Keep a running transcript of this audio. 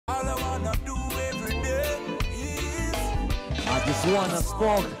Just wanna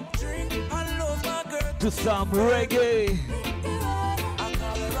smoke to some reggae. I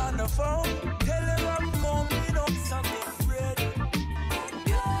call her on the phone, tell her I'm coming up something ready.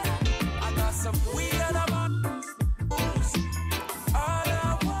 I got some weird about booze. All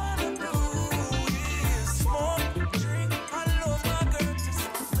I wanna do is smoke, drink, and love my girl to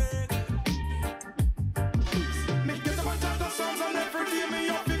some reggae. Make it about the songs on every day, me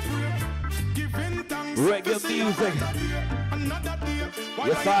up be free. Giving thanks. Reggae music.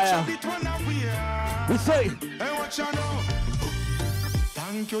 Yes, I am. We say, hey, what you know?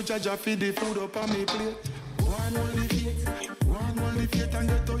 Thank you, Jaja, for the food up on me plate. One only faith, and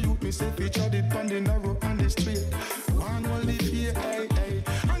get to you, me say feature it on the narrow and the straight. One only faith, hey, hey,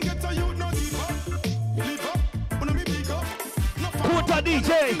 and get to you, no give up, wanna me pick up. Kunta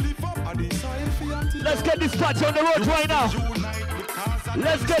DJ. Let's get this party on the road right now.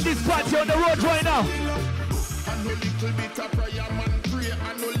 Let's get this party on the road right now. And a little bit of prayer man pray,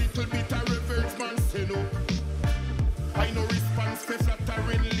 and a little bit of reverence man say no. I no response for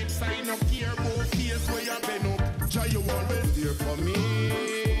flattering lips, I no care about face where you been up. Jah, you always there for me,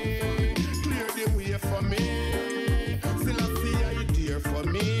 clear the way for me. Still I see you there for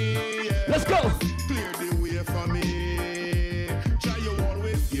me, yeah. Let's go. Clear the way for me. Jah, you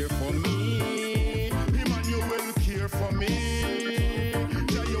always there for me. Emmanuel care for me.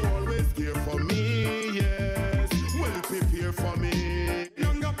 Jah, you always care for me, yes. Well prepare for me.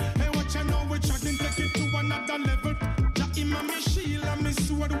 Young up, hey, what you know? We try to take it to another level. My shield and my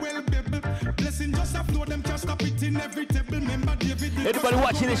sword well baby. Blessing just a flow, them can't stop it in every table. Remember David. Anybody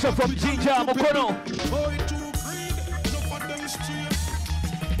watching this show from Ginger Mokono? Boy too green, no for them straight.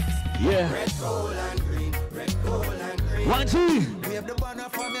 Yeah. Red, gold and green, red, gold and green. 1, 2. We have the banner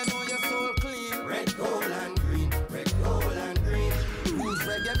from you, know your soul clean. Red, gold and green, red, gold and green. Who's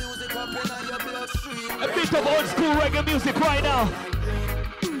reggae music up in your bloodstream? A bit of old school reggae music right now.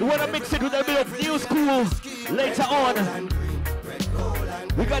 We wanna mix it with a bit of new school later on.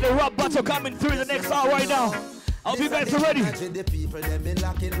 We got a rap battle coming through the next hour right now. I hope you guys are ready. Yeah,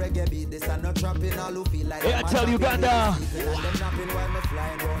 I tell Uganda.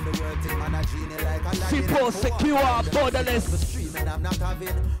 Simple, secure, borderless. I'm not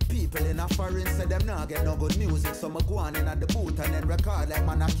having people in a foreign say them not get no good music. So I go on in at the booth and then record like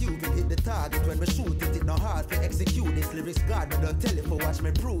man a Cuban hit the target. When we shoot it, it no hard to execute this lyrics. God, me don't tell it for watch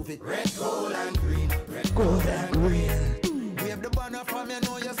me prove it. Red, gold and green, red, gold and green. We have the banner from you,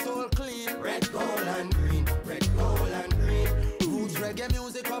 know your soul clean. Red, gold and green, red, gold and green. Roots reggae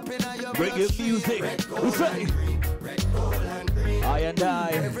music up in your reggae music. Red, gold and green, red, gold and green. I and I.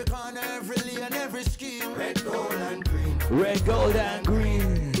 Every corner, every lane, every scheme. Red, gold and green. Red, gold and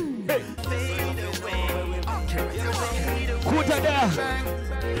green. Hey. Kunta there.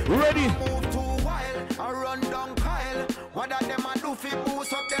 Ready. Move too wild, I run down Kyle. What that them a do fi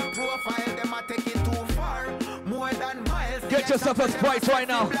boost up them profile? Them a take it too far, more than miles. Get yourself a Sprite right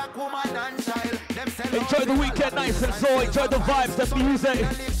now. Enjoy the weekend nice and slow. Enjoy the vibes, the music.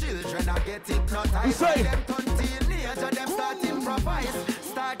 You say.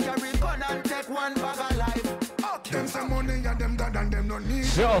 Start carry gun and take one bag of life. Them some money and them dad and them no need.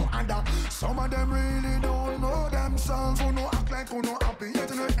 Sure. And some of them really don't know themselves. Who no act like who no happy,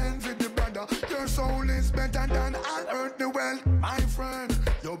 yet no envy the brother. Your soul is better than I'll earn the wealth. My friend,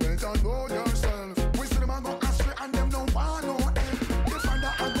 you better know yourself. We see them a go astray and them no want no help. If I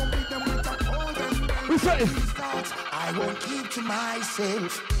go beat them with a golden bell. We say. I won't keep to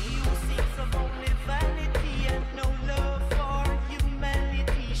myself. Music of only vanity and no love for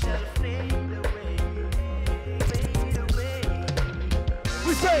humanity shall fade away.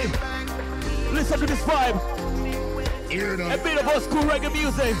 We say, listen to this vibe. A bit of old school reggae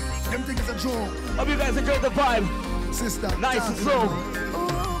music. Them think it's a joke. Hope you guys enjoy the vibe. Sister, nice and slow.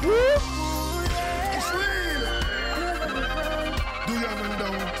 It's real. Do you have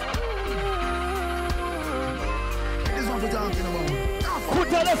down? This one we're talking about.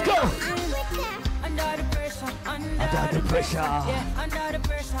 Kunta, let's go. Under the pressure, Under the pressure. yeah, under the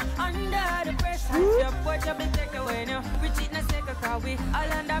pressure, under the pressure. Your watch up and take away now. We cheat and take a car, we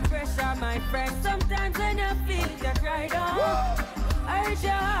all under pressure, my friend. Sometimes when you feel it, you cry down. I hurt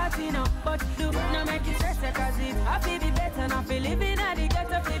your heart, you know, but do not make it stress, cause it happy be better, not feel living at the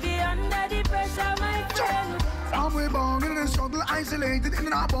ghetto, feel be under the pressure, my friend. Some we born in the struggle, isolated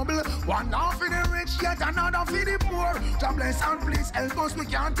in a bubble. One half for the rich, yet another for the poor. God bless and please help us, we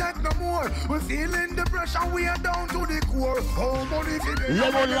can't take no more. We're feeling the pressure, we are down to the core. Oh, money for the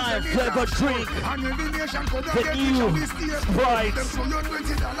Lemon lime, flavor drink. And every nation could The new Sprite. Them so your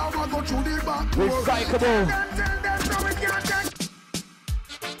 $20 will go through the back door. Recyclable. Tell them so we can't take.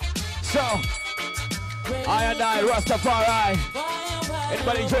 So, I I and I, Rastafari.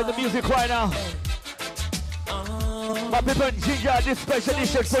 Anybody enjoy the music right now? My people in Ginger, this special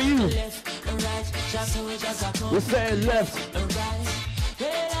edition for you. We say left.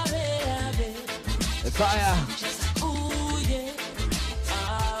 It's fire.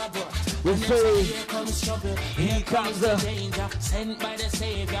 We say, here comes the danger, sent by the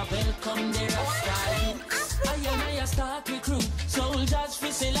Savior, welcome the Rasta. I start recruit soldiers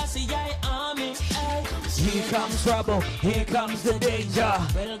for Selassie army. Here comes trouble, here comes the danger.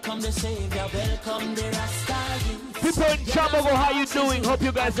 Welcome the Savior, welcome the Rasta. People in trouble, how you doing? Hope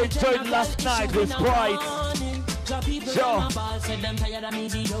you guys enjoyed last night with Pride. Sure.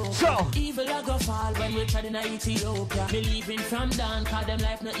 Evil I go fall when we tried in Ethiopia. Believing from down, cause them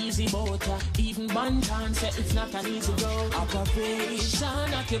life no easy boat. Even Bantan said it's not an easy road.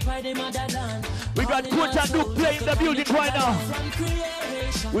 Operation occupy the motherland. We got Kunta and Dukeplay in the building right now.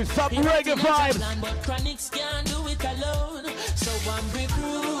 With some reggae vibes. But Chronics can't do it alone. So I'm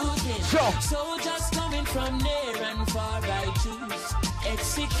recruiting. Soldiers coming from near and far I choose.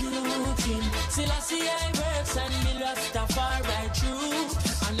 Executing. Selassie I works and the Rastafari true.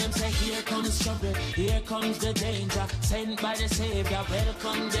 And them say here comes trouble, here comes the danger. Sent by the Savior,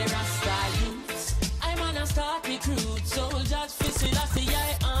 welcome the Rasta youths. I'm gonna start recruit soldiers for Selassie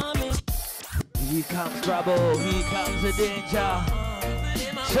I army. Here comes trouble, here comes the danger.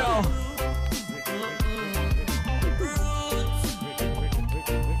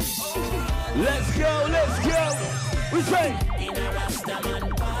 Let's go, let's go. We say in a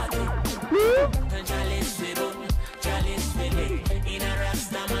Rastaman party. Chalice in a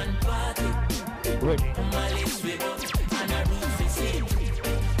Rastaman party. Malice with and a roots is it.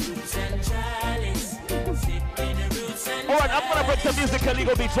 Roots and chalice. Sit in the roots and alright, I'm gonna break the music a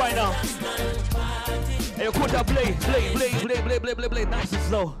little bit right now. Hey, Kunta, play. Nice and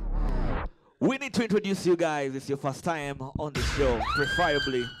slow. We need to introduce you guys. It's your first time on the show,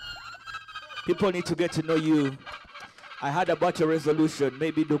 preferably. People need to get to know you. I had about your resolution.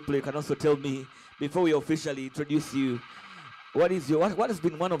 Maybe Dukeplay can also tell me before we officially introduce you. What has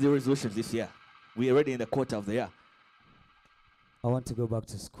been one of your resolutions this year? We're already in the quarter of the year. I want to go back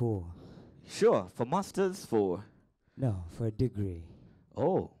to school. Sure, for masters, for? No, for a degree.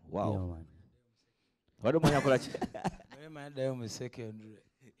 Oh, wow. Yeah, man. What am I going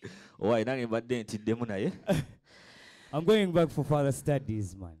I'm going back for further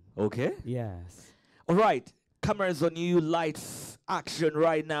studies, man. Okay. Yes. All right. Cameras on you, lights, action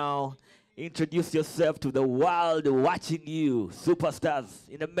right now. Introduce yourself to the world watching you. Superstars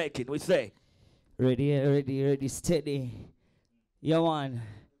in the making, we say. Ready, steady. Yeah, man.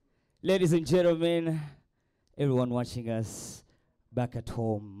 Ladies and gentlemen, everyone watching us back at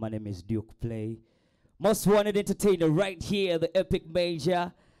home, my name is Dukeplay. Most wanted entertainer right here, the epic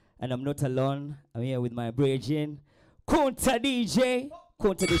major. And I'm not alone. I'm here with my brethren, Kunta DJ,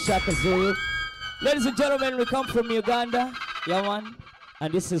 Kunta the Shaka Zulu. Ladies and gentlemen, we come from Uganda. Yeah, man.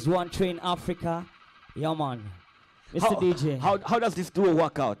 And this is OneTrainAfrica. Yeah, man. Mr. DJ. How does this duo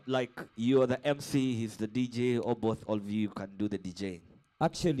work out? Like, you're the MC, he's the DJ, or both of you can do the DJing?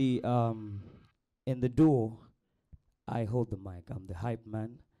 Actually, in the duo, I hold the mic. I'm the hype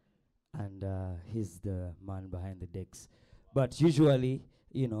man. And he's the man behind the decks. But usually,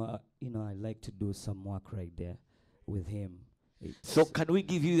 I like to do some work right there with him. So can we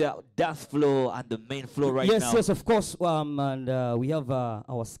give you the dance floor and the main floor right now? Yes, of course. And we have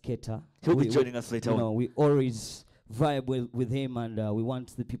our skater. He'll be joining us later on. We always vibe with him, and we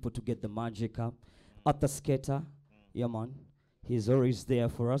want the people to get the magic up. Arthur Skater, yeah, man. He's always there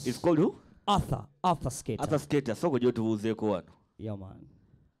for us. It's called who? Arthur Skater. Arthur Skater. So go to Uzeko. Yeah, man.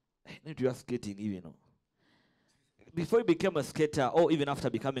 Need to skating, even. Before you became a skater, or even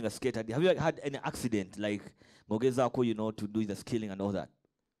after becoming a skater, have you had any accident like Mogezako, to do the skilling and all that?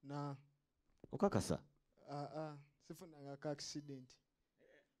 Nah. Okakasa. Sifuna accident.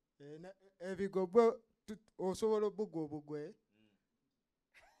 Evigo osobola bugwe.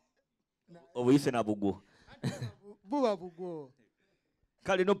 Obuyise na bugo. Buba bugo.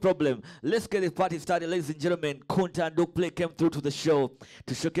 Kali, no problem. Let's get the party started, ladies and gentlemen. Kunta and Dukeplay came through to the show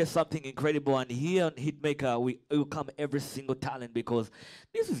to showcase something incredible. And here on Hitmaker, we welcome every single talent because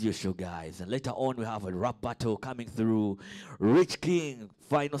this is your show, guys. And later on, we have a rap battle coming through. Rich King,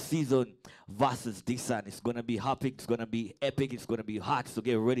 final season versus Disan. It's going to be epic. It's going to be epic. It's going to be hot. So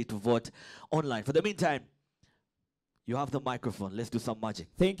get ready to vote online. For the meantime, you have the microphone. Let's do some magic.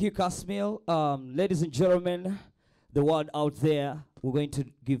 Thank you, Casmir. Ladies and gentlemen, the world out there, we're going to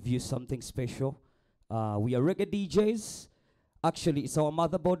give you something special. We are reggae DJs. Actually, it's our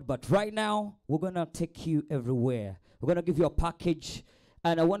motherboard, but right now, we're going to take you everywhere. We're going to give you a package.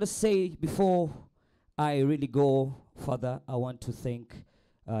 And I want to say, before I really go further, I want to thank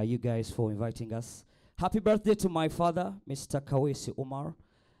you guys for inviting us. Happy birthday to my father, Mr. Kawesi Umar.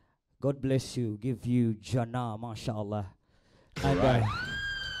 God bless you, give you Jannah, mashallah. And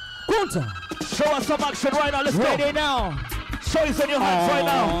Kunta, show us some action right now. Let's get it now. Show us in your hands right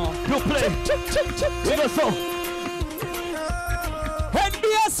now. Dukeplay. Let us go.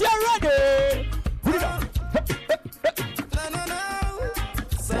 NBS, you're ready. Put it up.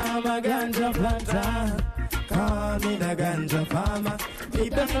 Sama ganja planter, call me the ganja farmer.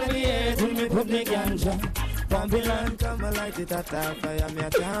 Keep the fire till me put me ganja. Babylon come and light it at a fire, me a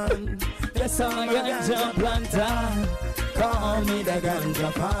can. Yes, I'm a ganja planter. Call me the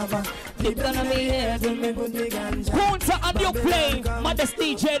ganja farmer. Keep the fire till me put me ganja. Kunta and Dukeplay, Modest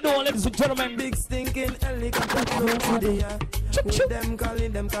DJ, no, ladies and gentlemen. Big stinking helicopter flow to the air. With them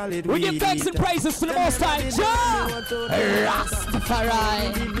call it we give thanks and praises to the Most High Jah.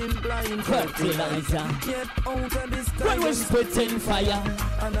 Rastafari, fertilizer. When we're spitting fire,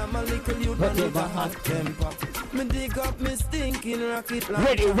 and I'm a little youth but never hot temper. Me dig up me stinking rocket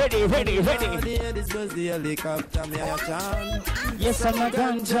like ready. This was the helicopter, me a chant. Yes, I'm a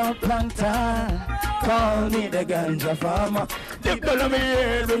ganja planter. Call me the ganja farmer. They gonna me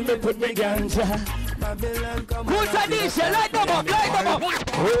here when they put me ganja. Babylon come Kunta DJ, light them up.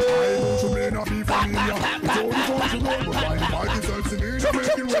 You may not be familiar. It's only for to know, but why the party starts in here,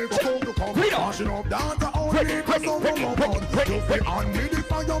 making way for folk to come. Mashing up data only for someone more fun. Just be on me, the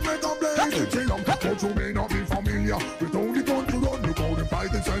fire make a blaze. It's long, but you may not be familiar. It's only fun to run. Look how the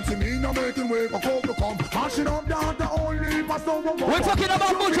fighting sense in here, making way for folk to come. Mashing up data only for someone more fun. We're talking about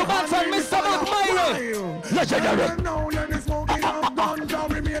Buju Banks and Mr. McMiley. Legendary. Now let me smoking up ganja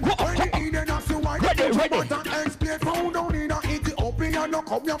remain. When you eat enough, you white. Ready. Explain, found down in Ethiopia, no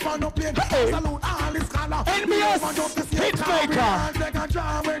come here for no plane. Salute all the scholar. NBS Hitmaker.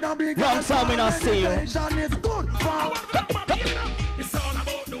 Long time we not see you. It's good for. It's all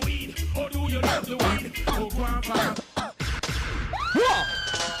about the weed. Or do you love the weed? Oh, grandpa. What?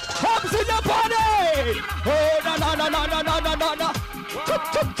 Hops in the party! Oh, no.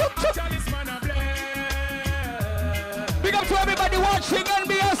 Big up to everybody watching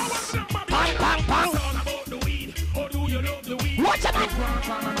NBS. Bang. Watch it, man.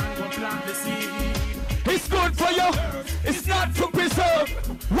 It's good for you. It's not to preserve.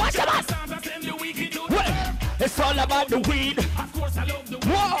 Watch it, man. Well, it's all about the weed. Of course I love the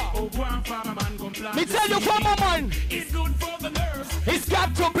weed. Whoa. Me tell you from my man. It's good for the nerves. It's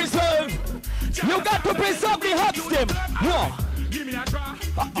got to preserve. You got to preserve the herbs, them. Whoa. Give me a draw.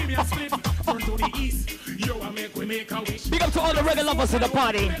 Give me a split. Turn to the east. Yo, we make a wish. Big up to all the reggae lovers in the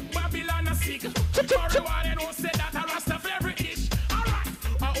party. Babylon a sick. Everyone don't say that I rasta favorite dish. Alright.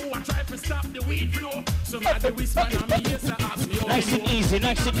 I try to stop the weed flow. Somebody whisper on me, yes, I ask me. Nice and easy.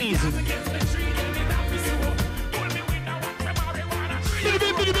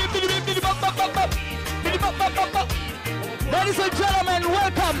 Ladies and gentlemen,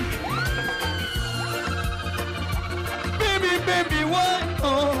 welcome. Baby,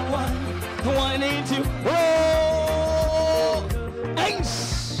 182. Oh,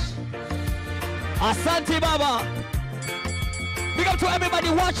 thanks. Asante Baba. Big up to everybody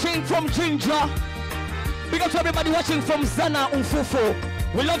watching from Ginger. Big up to everybody watching from Zana Umfufu.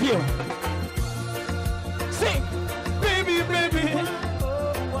 We love you. Sing, baby.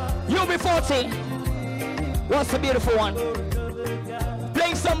 You'll be 40. What's a beautiful one?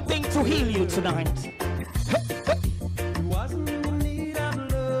 Playing something to heal you tonight.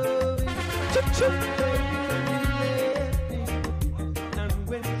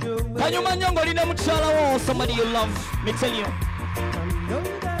 Can you man somebody you love? Me tell you.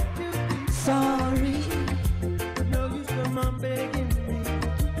 Sorry.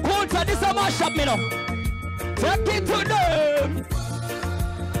 Kunta, this is a mashup, me know. Take it to them.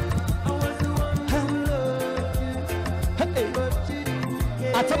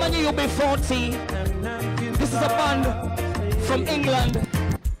 I tell you, you'll be 40. This is a band from England.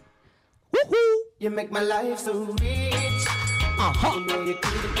 Woohoo! You make my life so rich. You know you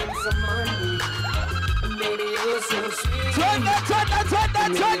could have been some money. Maybe you're so sweet. Turn that.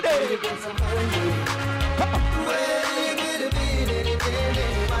 Well, you could have been anything that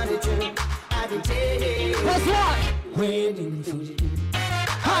you wanted to. I can tell you. That's what? Waiting for you. I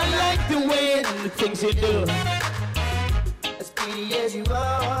like the way and the things you do. As pretty as you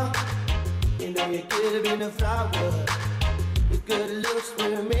are, you know you could have been a flower. Your good looks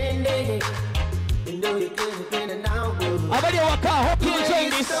were many. You know you could have been an hour. How about you, Waka? Hope you enjoy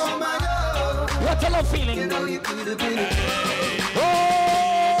this. What a love feeling. You know you could have been a Oh!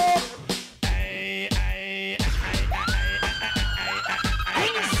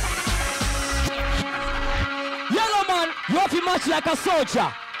 Working much like a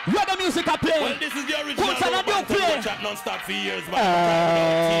soldier. Reggae music I play. Well, this is the original. Kunta and Dukeplay. Chat non-stop for years,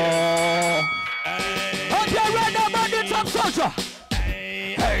 man. Hope you're ready about the top soldier.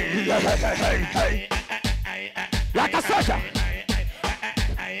 Hey. Like a soldier.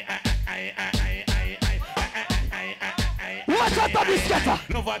 What's up, Bobby Scatter?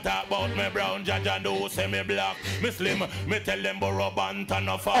 Never talk about me brown, Jaja do say me black. Me slim, me tell them borrow bant and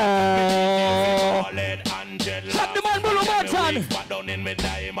no fat. Shut the man, borrow bant. But down in me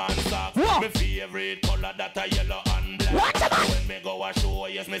diamond sock. What? Me favorite color that a yellow and black. What the man? When me go a show,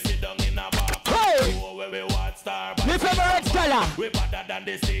 yes, me sit down in a back. Hey! Show where we watch star. My favorite color. We better than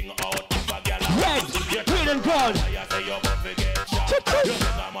this thing out of a gala. Red, green and gold.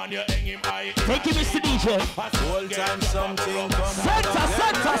 Thank you, Mr. DJ. Whole time something come.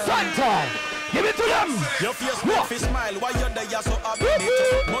 Santa. Give it to them. Your face make me smile. Why you there so happy?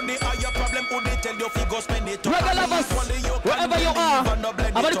 Money are your problem. Who they tell you if you go spend it? Reggae lovers, wherever you are,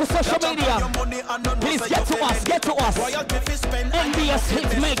 about the social media, please get to us. NBS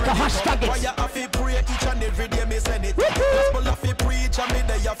Hitmaker, hashtag it. Why you have to pray each and every day me send it. Gospel have to preach and me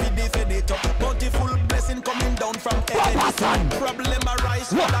there have to defend it. Bountiful blessing coming down from heaven. Problem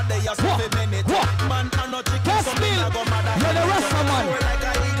arise while they are so minute. Man and not chicken, so me go mad. You're the Rasta man.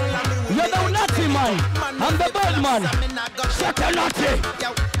 You're the Nazi man. I'm the bad man. Shut the Nazi.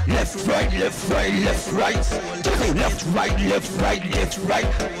 Left, right. Left, right. Left, right. Left, right.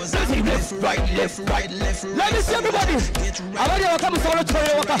 Let me see everybody. I want you to come to the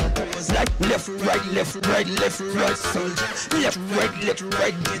Toyota. Like left, right. Left, right. Left, right.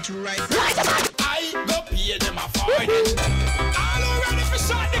 I go pay them a fine. All already for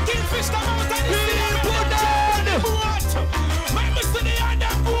shot the kingfish the mountain.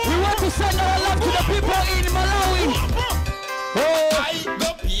 We want to send our love to the people in Malawi. I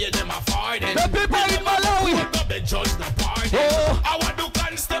go pay them a fine. The people in Malawi. They judge the party. I want to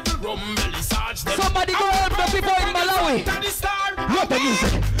constable rumble search them. Somebody go help the people in Malawi. What the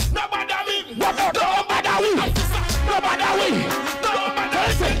music? Nobody me. Nobody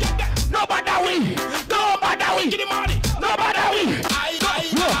we. Give the money. Nobody we. I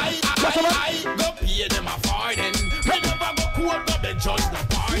go pay them a fine. We never go court, but they judge the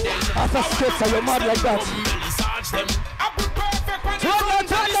party. After skits are you mad like that? Search them. I put perfect when Turn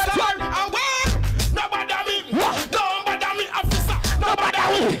that. Nobody me. Nobody me, officer. Nobody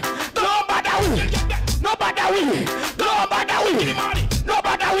we. Give the money.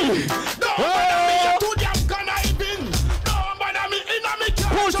 Nobody we. You too damn conniving. Nobody me in a me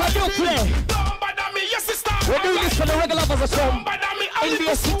Kunta Dukeplay. Nobody me, yes sister. We're doing this for the regular lovers of show. Nobody me, I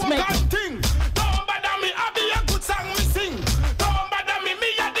NBS Hitmaker. Nobody me, I be a good song we sing. Nobody me, me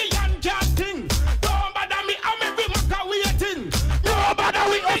a the young cat thing. Nobody me, I'm every maca waiting. Nobody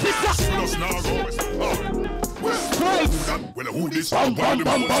we officer. Straight. Well, who this? Bum.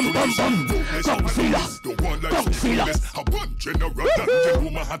 Concealer. A one general that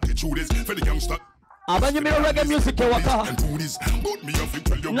woman had to choose this for the youngster. When you hear reggae music, you walk out.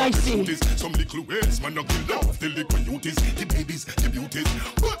 Nice. Some little ways, man, not kill off the little youties, the babies, the beauties.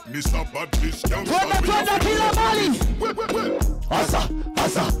 But Mr. Badness can't Turn that killer Mali. Asa,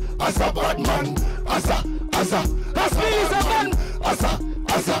 bad man. Casmir is a man. Asa,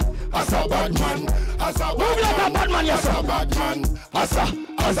 bad man. Move like a bad man, yes sir. Bad man. Asa,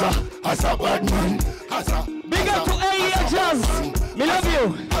 bad man. Big up to AEL Jazz. Me love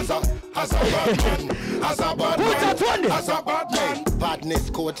you. Asa, bad man. Put that one. Badness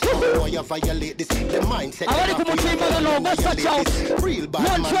code, boy, you violate this. The mindset. I want to come to you, man. Let's watch out. Real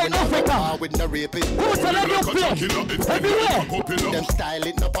bad OneTrainAfrica. with no rapist. Who's the Dukeplay? Everywhere. Them style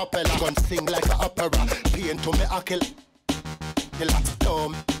it no propeller. Gun sing like a opera. Pain to me a kill.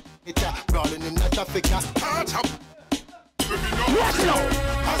 It's a rolling in the traffic. Watch it out.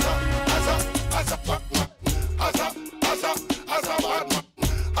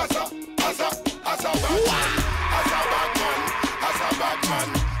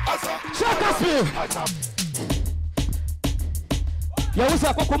 Casmir.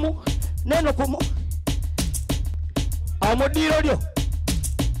 Yawusa kwa kumu. Neno kumu. Amodiro.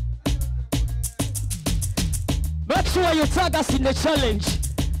 Make sure you tag us in the challenge.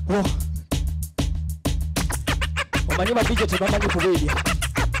 Oh. Omanyuma DJ tunamanyi kubedia.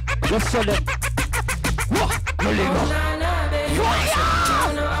 Let's show them. Whoa. Mulingo.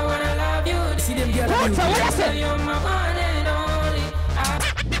 See them girl. What I say?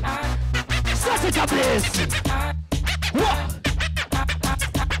 Sausage a place. What?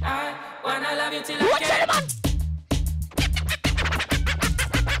 Watch it, man.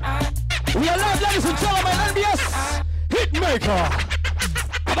 We are live, ladies and gentlemen, NBS Hitmaker.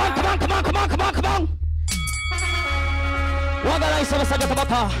 Come on. Wangala is a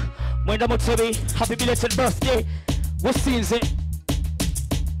Sagataba. Mwenda Mutsebi, happy belated birthday. What sees it?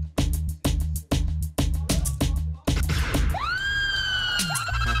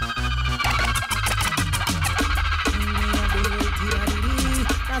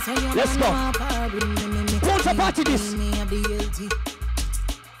 Let's go. Who's a party this? Go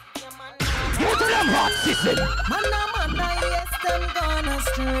to them hot system. Yes, them gonna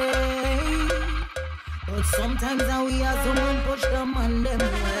stray. But sometimes we are someone push them on them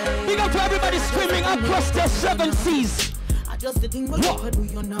way. Big up to everybody screaming across the 7 seas. I just the thing where you do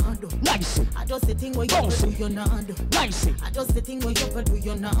your nado. Nice. I just the thing where you do your nado. Nice. I just the thing where you do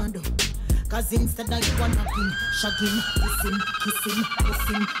your nado. Cause instead of you wanna be shagging, kissing,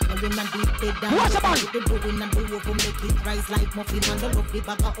 rolling and do it down. What's about the doing and the over make it rise like muffin and the lovely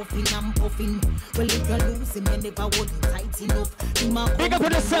bag of offing and puffing. Well, if you lose him, you never hold it tight enough. Big up to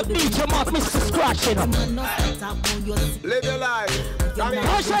the set DJ Mark, Mr. Scratching up. Live your life.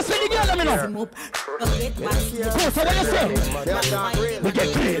 How should I say the girl, let me know? So what you say? We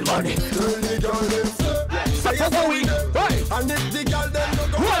get clean money. So what we? And if the girl them no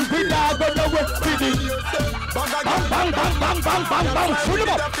go one big dog, but no way, baby. Bang, bang, bang, bang, bang, bang, bang. Shoot him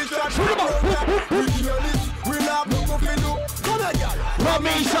up. Shoot him up. we love no go for you. Come on, girl.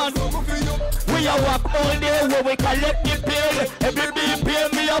 Formation. We are walk all day where we collect the pay. Every day pay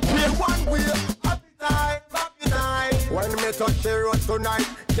me a pay. One way, happy time. When me touch the road tonight,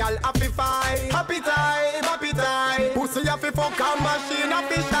 girl happy fight. Happy time. Pussy happy fuck a machine,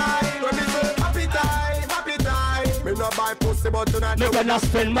 happy time. When me say happy time. Me no buy pussy but tonight me gonna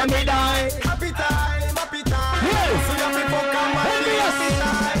spend money die. Happy time. Yeah. Pussy happy fuck a machine, happy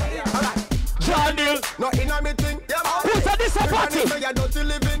time. Alright. Johnny. No inna me thing. Who's a this party? You dirty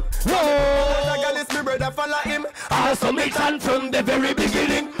living. Whoa. The girl is me brother, follow him. Also me and from the very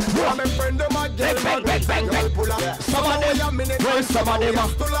beginning. I'm a friend of my girl. Bang. Some of them, well, some of them.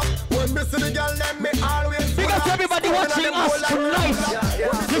 When me see the girl, let me always. Big up to everybody watching us tonight.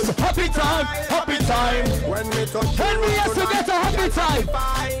 This happy time. When we touch we have to get a happy time.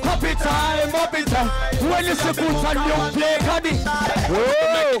 Happy time. When you see Kunta and Dukeplay, Caddy.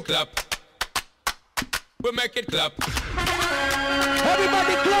 Whoa. We make it clap.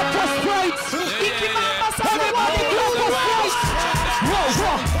 Everybody clap for Sprite. Everybody clap for Sprite.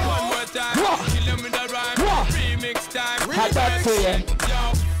 One more time. Kill them with the rhyme. Remix time. Had that to you.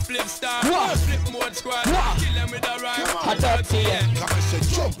 Flip star. Flip mode squad. Kill them with the rhyme. Had that to you. Come and say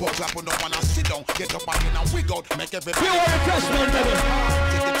jump up, clap on the one and sit down. Get up and in and wiggle. Make everybody. Pure refreshment, baby.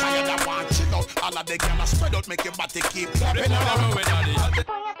 Take the tired that one chill out. All of the gamma spread out. Make your body keep clapping around.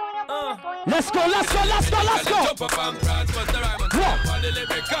 Let's go. Jump up and prance, but the rhyme on top of the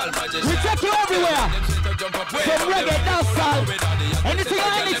lyrical magician. We take you everywhere. From reggae, dancehall, anything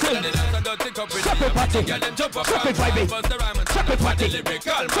and anything. Separate party, separate vibing, separate party,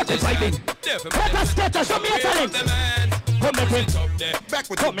 separate vibing. Let us show me a talent. Come back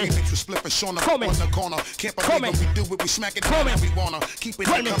with the remix, we split and showing up on the corner. Can't believe we do it, we smack it down and we wanna. Keeping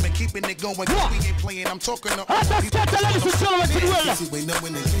it coming, keeping it going. We ain't playing, I'm talking to all the people. Ladies and gentlemen, to the world. Casey ain't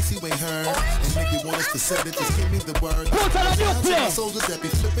knowing and Casey ain't heard. And make you want us to say it, just give me the word. Kunta and Dukeplay. Soldiers that be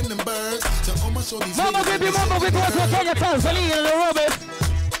flipping them birds. So all my shorties. Mama baby, go to Kenya, Tanzania, and Nairobi.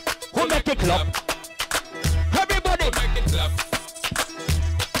 Who make it clap? Everybody. Make it clap.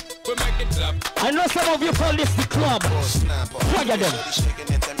 We make it clap. I know some of you call this the club. Fire them.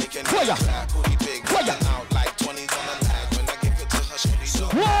 Fire.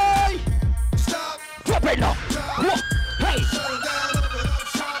 Why? Drop it now. Hey.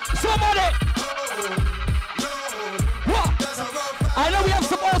 Somebody. I know we have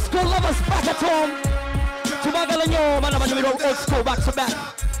some old school lovers back at home. Tumagalanya, man, I'm old school back to back.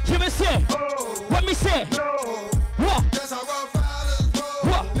 Hear me say. What me say? What?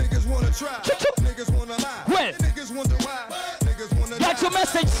 Niggas wanna try. Niggas wanna lie. Well, Niggas want to ride. Niggas wanna get your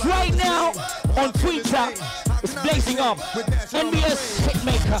message right now on Twitter. It's blazing up. NBS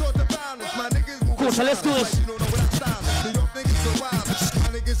Hitmaker. Cool, so let's do this.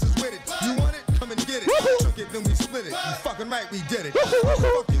 You want it? Come and get it. Took it, then we split it. You fucking right, we did it. What the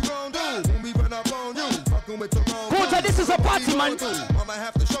fuck you gon' do when we run up on you? Fucking with the wrong. Kunta, this is a party, man. I'ma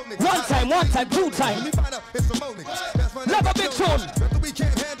have to show niggas. One time, two time. Let me find out it's some more niggas. That's my Love a big tune. We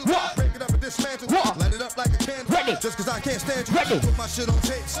can't handle. What? Break it up and dismantle. What? Light it up like a candle. Ready. Just cause I can't stand you. Ready. Put my shit on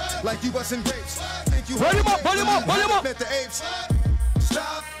tapes like you bustin' grapes. Think you volume up. Met the apes.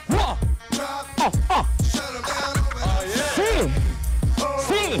 Stop. What? Drop. Shut them down. See.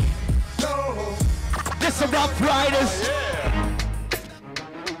 This is Rock Riders.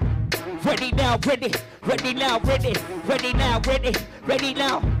 Ready now.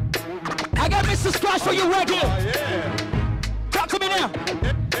 I got Mr. Scratch for you ready. to me now.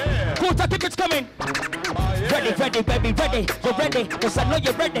 Kunta, keep it coming. Ready, ready, baby, ready. You're ready, cause I know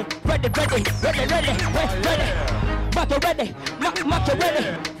you're ready. Ready, ready, ready, ready, ready. Mark you ready, mark you ready.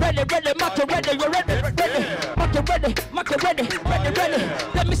 Ready, ready, mark you ready. You're ready, ready. Mark you ready, mark you ready. Ready, ready.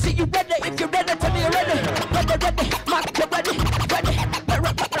 Let me see you ready. If you're ready, tell me you're ready. Ready, ready, mark you ready. Ready,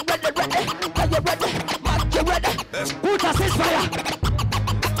 ready, ready. Are you ready? Mark you ready. Kunta says fire.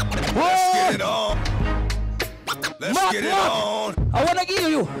 Let's get it on. Let's get it on. I wanna give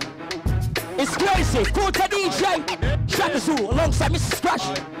you. It's crazy. Kunta DJ. Shakazu alongside Mrs. Scratch.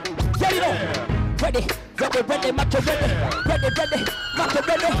 Get it on. Ready, ready, ready, mark you ready. Ready, ready, mark you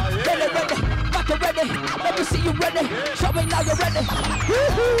ready. Ready, ready, mark you ready. Let me see you ready. Show me now you're ready.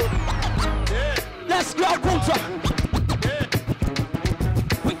 Woo-hoo. Let's go, Kunta.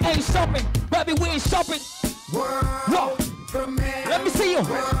 We ain't stopping, baby, we ain't stopping. Whoa. Let me see you.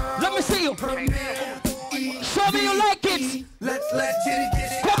 Let me see you. Show me you like it. Let's get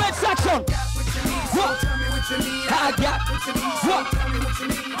it. Comment section. What? I got what?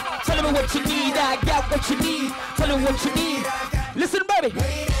 Tell me what you need. I got what you need. Tell me what you need. Listen, baby.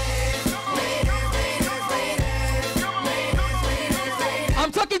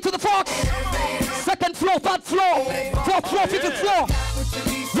 I'm talking to the folks. Second floor, third floor, fourth floor, fifth floor.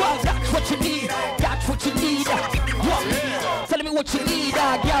 Well, that's what you need. That's what you need. What? Tell me what you need.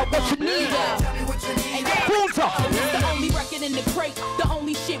 I got what you need. Kunta. The only record in the crate, the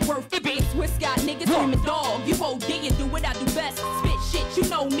only shit worth it. Swiss got niggas screaming dog. You OD and do what I do best. Spit shit, you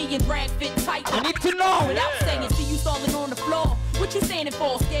know me and drag fit tight. I need to know. Without saying, see you falling on the floor. What you standing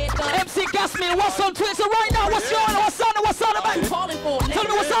for? Scared of? MC Casmir, what's on Twitter right now? What's your on? What's on it? What's on it, man? Calling for Tell me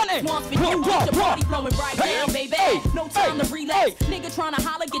what's on it. Once for you, the party flowing right now, baby. No time to relax. Nigga trying to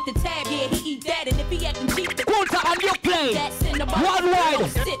holler, get the tab. Yeah, he eat that, and if he acting cheap, Kunta on your plane. One ride.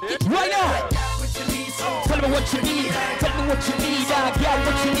 Right now. Tell me what you need. Tell me what you need. I got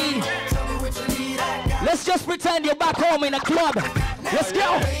what you need. Let's just pretend you're back home in a club. Let's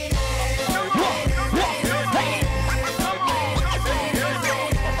go.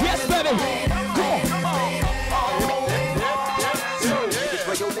 Yes, baby. Go.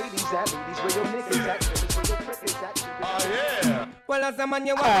 Well, as a man,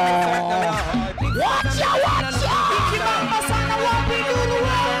 you want Watch out, watch out.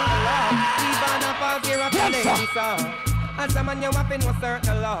 As a man, you have no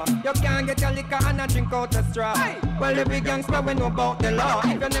certain law. You can't get your liquor and a drink out the straw. Well, the big gangster we know about the law. If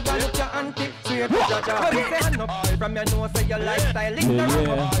you never look your auntie, straight to the jaw. Well, you say hand up from your nose, say your lifestyle.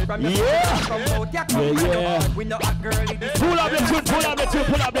 From your come out, you come out. We know a girl. Pull up the tune, pull up the tune,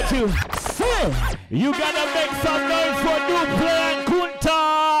 pull up the tune. You gotta make some noise for Dukeplay and Kunta.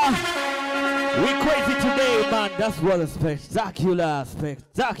 We crazy today, man. That's what a spectacular,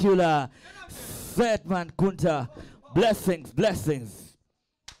 spectacular set, man, Kunta. Blessings, blessings.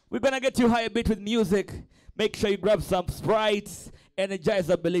 We're gonna get you high a bit with music. Make sure you grab some Sprites, energize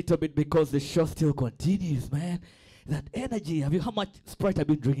up a little bit because the show still continues, man. That energy. How much Sprite have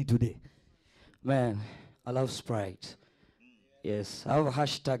you been drinking today? Man, I love Sprite. Yes, I have a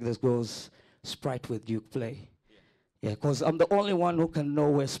hashtag that goes Sprite with Dukeplay. Yeah, because I'm the only one who can know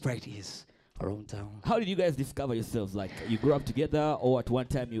where Sprite is around town. How did you guys discover yourselves? Like, you grew up together, or at one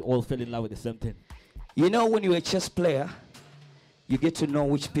time you all fell in love with the same thing? You know, when you're a chess player, you get to know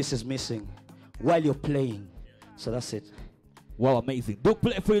which piece is missing while you're playing. So that's it. Wow, amazing.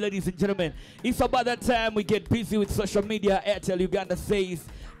 Dukeplay for you, ladies and gentlemen. It's about that time we get busy with social media. Airtel Uganda says,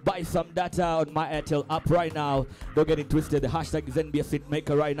 buy some data on my Airtel app right now. Don't get it twisted. The hashtag is NBS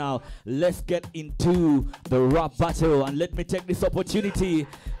Hitmaker right now. Let's get into the rap battle. And let me take this opportunity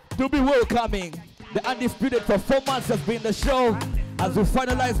to be welcoming the undisputed performance has been the show as we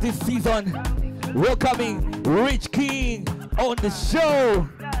finalize this season. Welcoming Rich King on the show.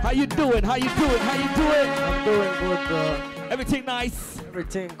 How you doing? How you doing? How you doing? I'm doing good, bro. Everything nice?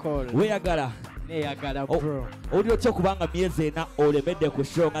 Everything cool. Where I gotta? Yeah, I got bro. Audio Chokubanga Mieze na Olemede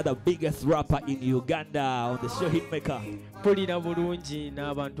Kushonga, the biggest rapper in Uganda on the show Hitmaker. Pulina bulungi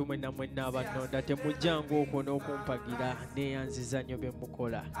n'abantu mwenna abanonda temujjangu okwo n'okumpagira neyanziza nnyo bye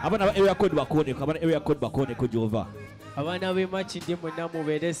mukola. Abana area code bakone ko Jova. Abana be Makindye mwenna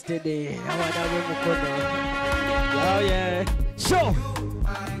mubeere steady. Abana be Mukono. Oh yeah. Sure.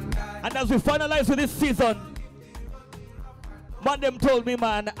 And as we finalize with this season, Mandem told me,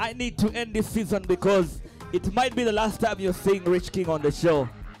 man, I need to end this season because it might be the last time you're seeing Rich King on the show.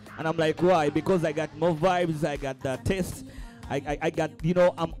 And I'm like, why? Because I got more vibes, I got the taste, I got, you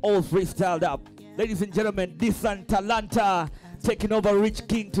know, I'm all freestyled up. Ladies and gentlemen, Disan Talanta taking over Rich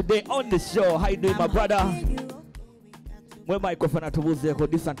King today on the show. How you doing, my brother? Where microphone at Tubuzeko,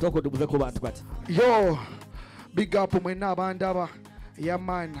 Disan Toko Tubuzeko Bantbat. Yo, Big up Umena Bandaba. Yeah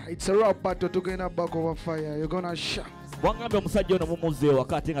man, it's a rap battle to get a back over fire. You're gonna shout. Wangambe omusajja ono mumuze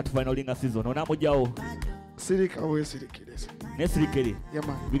wakati nga tufinalinga season onamujjawo. Sirika we sirikiriza. Ne sirikiri. Yeah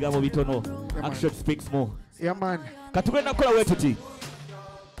man. Bigambo bitono. Action speaks more. Yeah man. Katugenda kola wetuti.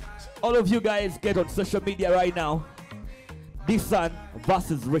 All of you guys get on social media right now. D-Sun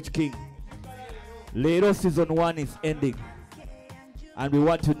versus Rich King. Later season 1 is ending. And we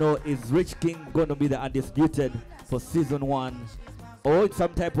want to know, is Rich King going to be the undisputed for season 1? Or in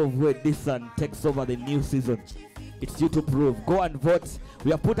some type of way D-Sun takes over the new season? It's you to prove. Go and vote.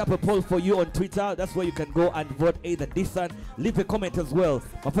 We have put up a poll for you on Twitter. That's where you can go and vote either D-Sun. Leave a comment as well.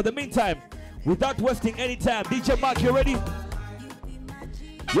 But for the meantime, without wasting any time, DJ Mark, you ready?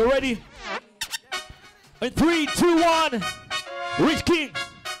 You ready? In 3, 2, 1, Rich King.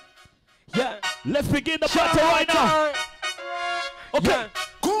 Yeah. Let's begin the battle right now. Okay.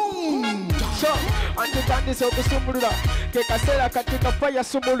 So, anditandise okusumulula ke kaseera katika faya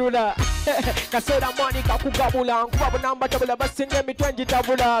sumulula kaseera mwani kakugabula nkuba bunambatabula basinga emitwe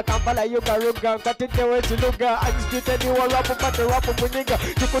ngitabula kampala yugaruga nkatiddewo ekiluga undisputed wa rapu pate rapu munyiga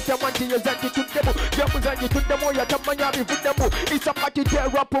kikutemwa nti yeza nkituddemu gyemuzanyi tuddemu oyo tamanya bivuddemu isapatidde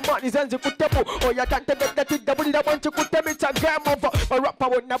rapu mani zenzikuttemu oyo tantegedde tiddabulira bwenkikuttemu it's a game over barapa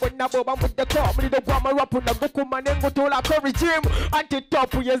bonna bonna bobamuddeko omuliro gw'amarapu nagukuma nengutuulako regime anti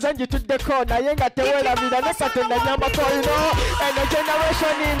top yeza ngituddeko naye nga teweerabira ne katonda nyamako ino eno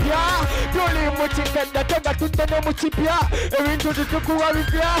generation india tuli mu kikedde tenga tudde ne mu kipya ebintu titukuwa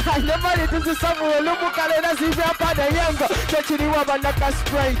bipya nebali tuzisamuwe lumukalera zivyapa nayenga tekiriwa banaka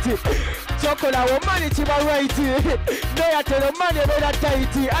straight kyokolawo mani kiba right neyatero mani ebeera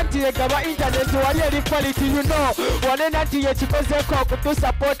tight anti egaba internet wali eri quality you know wanena nti yekikozeko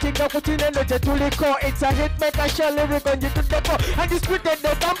okutusupportinga kutineno gyetuliko it's a hit maker show lyrical ngituddeko undisputed no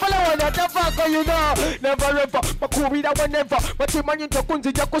kampala wanatavaako you know never ever makubira whenever batimanyi nti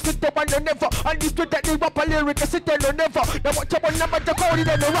okunzija kusitebwa no never undisputed ni rapa lyric site no never nawakyabonna bajjako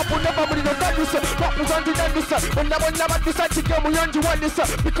olire no rapu never mulino danduse rapu zonzi danduse bonna badduse ntige omuyonji wanise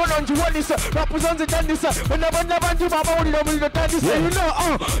mikono njiwanise rapu zonzi dandise bonna banji babawulire omuliro tandise you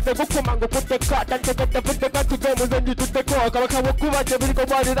know negukuma ngukuteka tantegedde vuddeka ntige omuzenji tuddeko akabaka wokuba tebiriko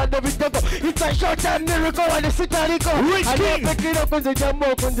bwalira nebiddeko it's a short time lyrical wanisitaliko anepekire okunzijamu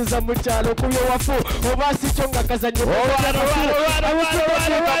okunziza mu kyalo kuyo wafu oba sikyo nga kazanye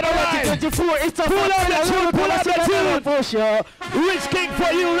Rich King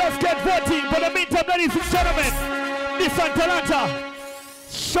for you, let's get voting. For the meantime, ladies and gentlemen, D-Sun Talanta,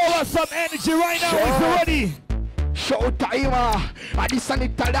 show us some energy right now if you're ready. Showtime, D-Sun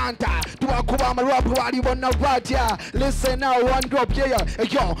Talanta. Tuwakuba amarapu walibona batya. Listen now, one drop yeah.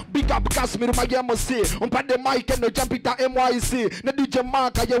 Yo, big up Casmir Mayamosi. Umpade mic and no jumpita MYC. Na DJ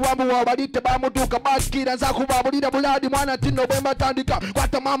Maka ye wamu wabalite bamutuka baskira nzakuba bulira buladi mwana tino bemba tandika.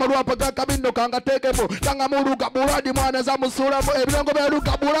 Kwata mama rapa kakabino kanga tekebo. Kanga muruka buladi mwana za musura mo ebirongo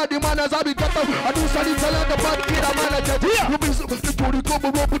beruka buladi mwana za bikata. D-Sun Talanta baskira mwana jaji. Rubisu turi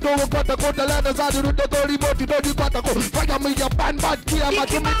kobo ropu togo kwata kota lana zadi rude tori moti doji kwata ko. Fire me your band bad kia ma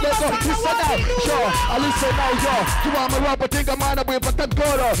to me go. Listen now, sure. I listen now, yo. You want me rap tinga mana we patat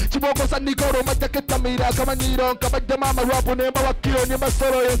goro. Chiboko sani goro mataketa mira kama niro kama mama rap ne ba wakiro ni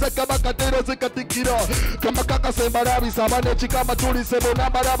masoro yeza kama katero zikatikiro. Kama kaka sembarabi sabane chikama tuli sebo na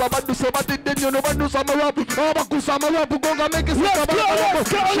baraba bandu sebati denyo no bandu sama rap. Aba kusama rap gonga make sikaba.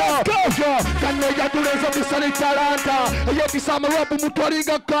 Let's go. Yo, kanwe ya tuleza D-Sun Talanta. Yo bisama rap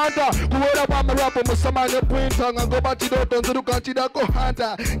mutwaringa kanda. Kuwera ba rap musama ne printa ngo batidoto nzuruka chidako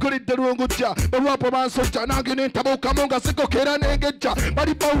hanta. Kuri derungucha. Rap man socha nagine tabuka monga siko kera nengecha.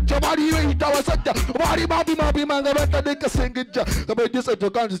 Bari paucha bari itawa sacha. Bari mabi manga bata deka sengija. Kabe disa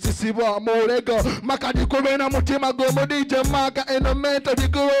tokanji sisiwa morego. Makadi kumena mutima gomo DJ Maka enomenta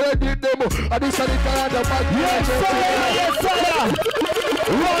digore didemo. D-Sun Talanta Yes sir.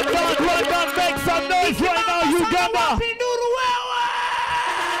 Run down, make some noise right now, Uganda.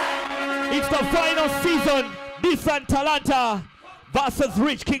 It's the final season. D-Sun Talanta versus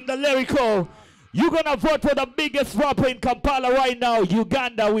Rich King the Lyrical. You're gonna vote for the biggest rapper in Kampala right now,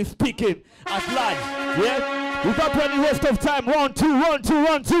 Uganda. We're speaking at live. Yeah? Without any waste of time. Round two,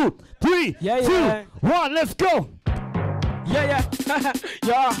 3, 2, 1, let's go. Yeah,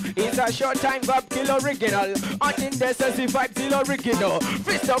 yeah, it's a short time grab kill original. Unintensive vibe till original.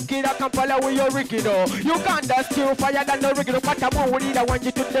 Fist up killer Kampala with original. Uganda still fire than original. What a move, we need a one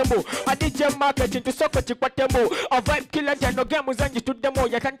you to demo. A DJ market into soccer to what demo. A vibe killer Jano Gamus and you to demo.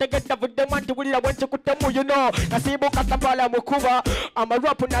 You can't get up with the one to will I want to put demo, you know. Nasibo Kampala Mukuba. I'm a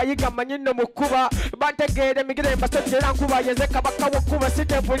rapper now, you got manino Mukuba. But again, let me get him a touch around Kuba. Yazaka Wakuba,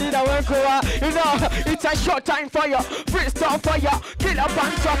 sit up with it. You know, it's a short time fire. Freestyle fire. Kill a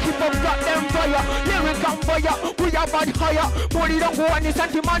banter, keep up got them fire. Lyric on fire, we are bad higher. Money don't go on this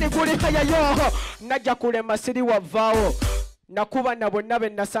anti-money, good higher, yo. Naja kule masiri wa vao. Nakuba nabonabe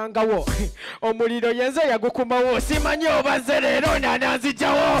nasangawo. Omuliro yenze yagukumawo. Simanyo bazerero na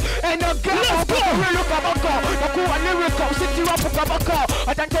nazijawo. Eno gamo kukuhilu kabako. Nakuba lyrical, city rapu kabako.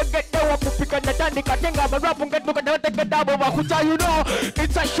 Atante get there wapupika natandi katenga. Marapu ngetuka na wateke dabo wakucha, you know.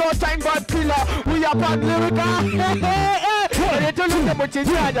 It's a short time bad killer. We are bad lyrical. Reto lunga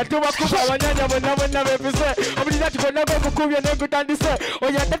mochijaja. Tuwa kuba wanyanya mwana mepise. Omulina tukona kukubya negutandise.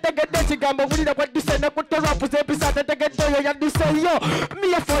 Oya tetege dechi gamba. Mulina kwa dise na kutorapu zepisa. Tetege doyo ya say yo,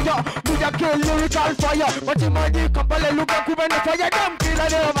 me a fire, me a kill lyrical fire. Matimani Kampala look at Kuba fire, damn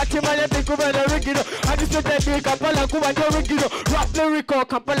killer. Matimani think Kuba original. I just said that Kampala Kuba original. Rap lyrical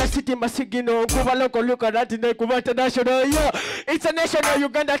Kampala City Masigino. Kuba look at that in the Kuba international. Yo, it's a national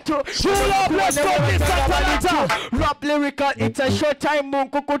Uganda too. Rap lyrical, it's a short time moon.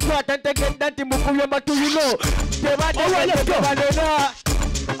 Kuku trot and take that in Mukuyama to you know.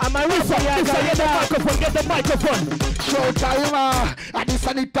 I'm a roofer, get the microphone. Showtime,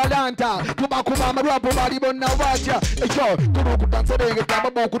 Adisani Talanta, Kumakuma Rapu Maribon Navaja, Ejo, Kuruku Tanzania,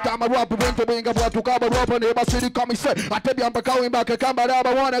 Kutama Rapu, went to bring up to cover up on the city commissar. I tell you, I'm going back a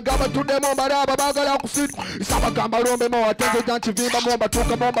Camaraba, one a gaba to them, Maraba, Bagala, Sabakama Romemo, attended Danchi Viva Moma,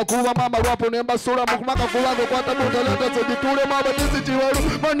 took a Mama, Kuba Mama Rapu, Nembasura, Mukmaka, Kulago, Quatamuta, the Ture Mama, Visitor,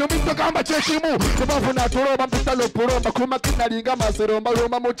 Manumita Kama Cheshimu, the Bafuna, Turoma, Pitalo, Puroma, Kumakina, Gama,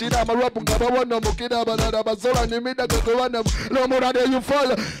 Roma, Mochina, Marapu, Gabawano, Mukida, Bazola, Nimida, no more than you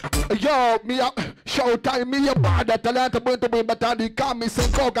fall. Yo, me up, showtime, me a bad talent, went to be Batani, Kami,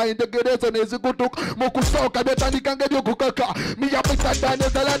 Senkoka, in the Gereza, Nezukutuk, Mokusoka, Betani can get you Kukaka, me up with that Dana,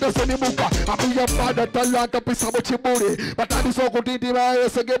 the land of Sonimuka, I be a bad talent, a piece of Chiburi, but I so good in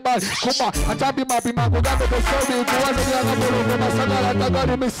the get back, Kuma, a Tabi Mapi Mako, got the story, who was the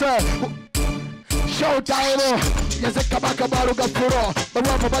other Masana, Showtime, yes, a Kabaka Baruga Puro, the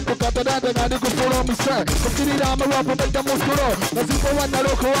Rapa Batukata and the Kupuro, Mr. Kiri Rama Rapa Muscuro, the Zipo and the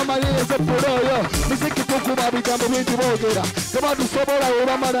local Amari is a Puro, Missiki Tukuma become a winter Vogera, the Badu Sobora,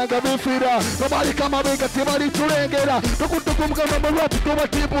 Ramana Gabifira, nobody come and make a Timari Turengera, the Kutukum come and rap to a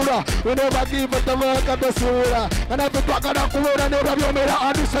Tipura, we never give it the work of the Sura, and at the Pakana Kura, and the Ramera,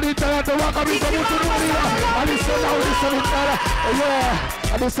 and the Sanita, the Wakari, and the Sanita, yeah.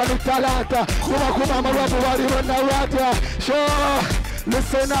 Adisani Talanta, Kuma Marapu Wari Nawata. Sure,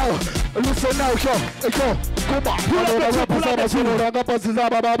 listen now, sure. Kuma,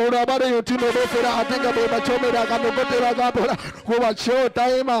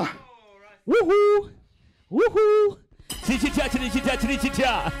 Showtime. Woohoo!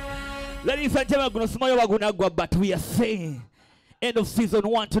 Ladies and gentlemen, but we are saying end of season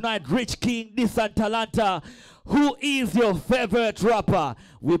 1 tonight. Rich King, Nissan Talanta. Who is your favorite rapper?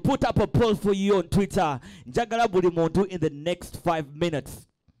 We put up a poll for you on Twitter. Njagala Bulimondu in the next 5 minutes.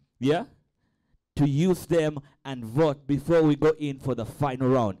 Yeah? To use them and vote before we go in for the final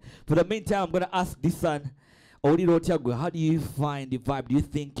round. For the meantime, I'm going to ask Nissan. How do you find the vibe? Do you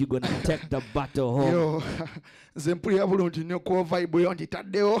think you're going to take the battle home? Yo, Zempria Bulunti no ko vibe on the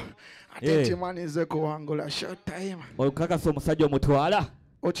Tadeo. Atenti man is a ko Angola short time. Kaka so musajo mutwala.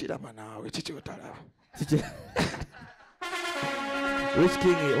 Ochira bana we chichi utala. Rich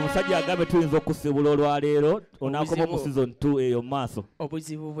King omusajja agambe tuyinza okusibula olwaleero onaakoma mu season 2 eyo maaso.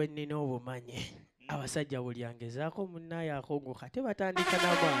 Obuzibu bwe nnina obumanye. Abasajja buli angezaako munnaye akongoka tebatandika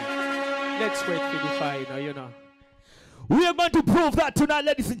n'amaanyi. Let's wait for the final, you know. We are going to prove that tonight,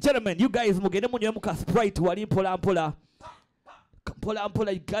 ladies and gentlemen. You guys mugende munywemu ka Sprite wali mpola mpola. Mpola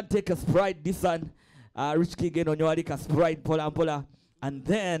mpola, you can't take a Sprite. This one, Rich King onywali ka Sprite mpola mpola. And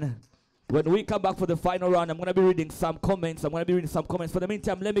then when we come back for the final round, I'm going to be reading some comments. For the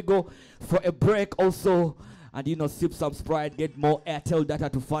meantime, let me go for a break also. And, you know, sip some Sprite, get more Airtel data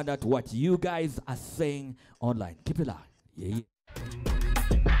to find out what you guys are saying online. Keep it live. Yeah.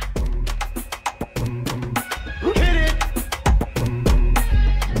 Hit it.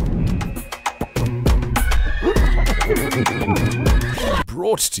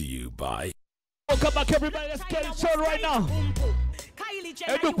 Brought to you by... Welcome back, everybody. Let's get it started right now.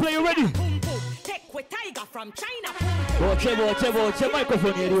 Dukeplay, you ready? with tiger from China. Watch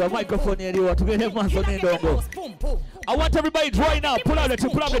microphone here, to get them on dongo. I want everybody right now, pull out the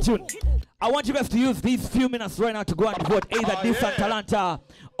tune. I want you guys to use these few minutes right now to go and vote either Distant Talanta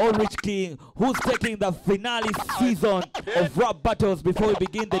or Rich King, who's taking the finale season of rap battles before we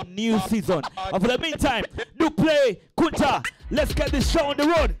begin the new season. And for the meantime, Dukeplay, Kunta, let's get this show on the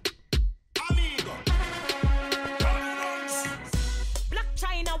road. Black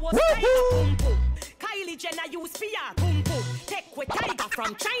China was tiger pum pum. Kylie Jenner used fear pum pum. Take with tiger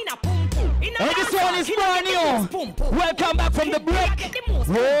from China pum pum. And this one is brand new. Welcome back from the break.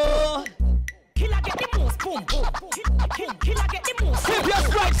 Whoa. Killer get the most boom boom. Killer get the most.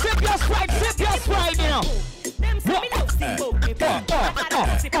 Sip your Sprite, you know. Them say me love sing boom.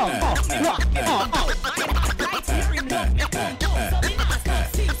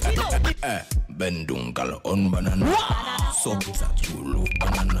 Bendungal on banana. So that you love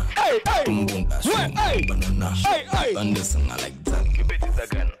banana. Tumbunda banana. And this I like that. Give it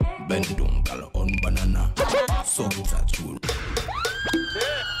again. Bendungal on banana. So that you.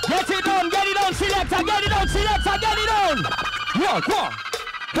 Get it on, selector, get it on. Go on.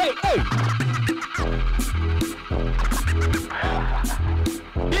 Hey.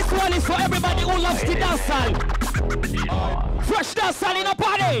 This one is for everybody who loves the dancehall. Fresh dancehall in a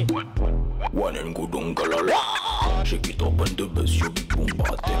party. One and good uncle. Shake it up and the best you be boom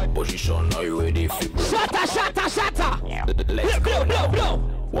party. Position, are you ready for shatter. Blow.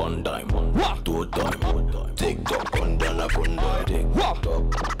 One time, two time. Tick tock, kunda. Tick tock.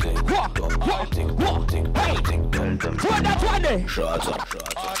 What that one day? Shatter.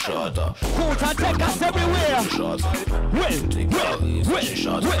 Kunta take us everywhere.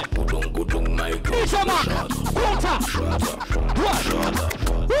 Gudung, my God. Kunta.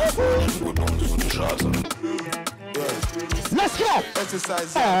 Let's go.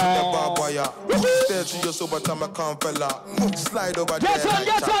 Exercise the barbed wire. Stare to your sober time, I can't fella. Slide over there.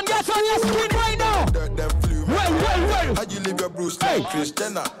 Get on your skin right now. Them flew. Well. How you leave your Bruce like Chris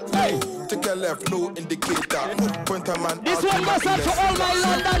Jenner? Hey. Take a left, no indicator. Point a man. This one goes out to all my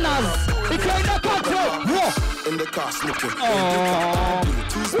Londoners. If you're in the country. In the car smoking.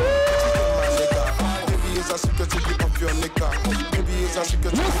 Maybe it's a secret to keep up your liquor. Maybe it's a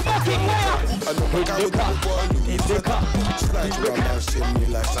secret to keep up your liquor. I know my guy would do it for you. Slide to a man, shame me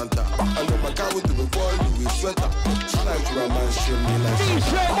like Santa. I know my guy would do it for you with sweater. Slide to a man, shame me like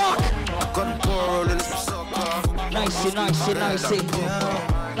Santa. Got the poor rolling some soccer. Nice.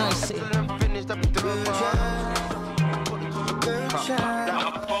 Finish up with the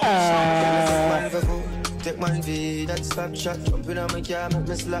take my V, that slap shot. Jumping on my car, make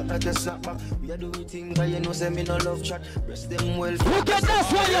me slap like a slap back. We are doing things, cause you know, say me no love chat. Rest them well. Look at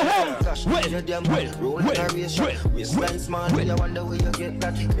this one, you home. Roll like a race shot. Waistline small, you wonder where you get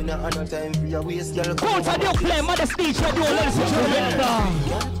that. Me not have no time for your waist, girl. Kunta Dukeplay, mother speech, you do, ladies and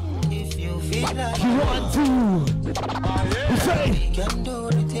gentlemen. If you feel like you want to, you say, we can do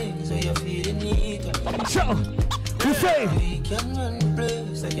the things so you feel the need. Show, you say, we can run the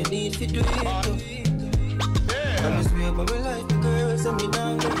place like you need to do it.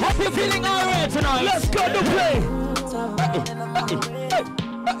 Hope you're feeling alright tonight. Let's go to play.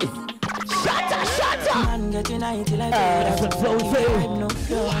 Shatter. That's what flow say.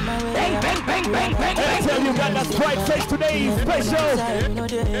 Bang. I tell you, got that Sprite face today. Special.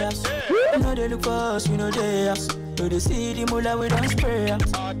 We know they look for us, we know they us. Do they see the mullah we don't spray us?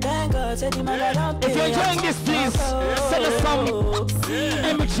 Thank God, said the mullah don't pay us. If you're enjoying this, please send us some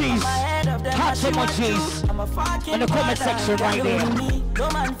emojis, heart emojis in the comment section right there.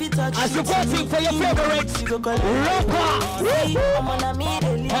 I'm supporting for your favorites rapper.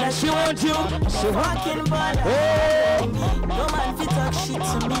 And she wants you. She walking ball. No man fit talk shit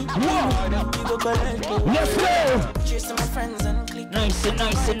to me. Let's go. Cheers to my friends and click. Nice.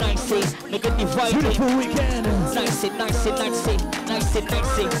 Make it divide. Beautiful weekend. Nice. We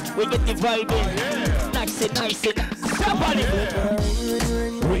get divided. Nice. Somebody.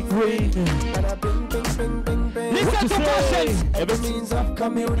 Ring. Listen to questions. Every means of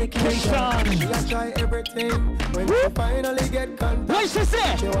communication. I try everything. When you finally get contact. What she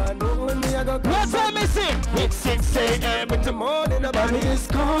say? What time is it? It's 6 a.m. in the morning. Nobody is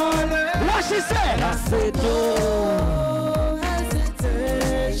calling. What she say? I said no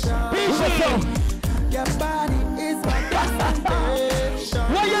hesitation. Your body is my destination.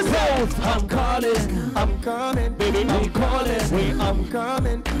 What you say? I'm coming, baby. I'm calling. I'm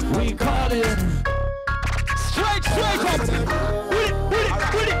coming. We calling. Straight up.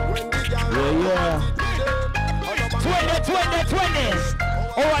 Yeah. 20s.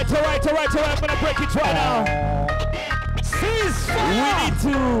 All right. I'm gonna break it right now. Ceasefire. We need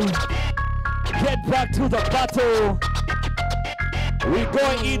to get back to the battle. We're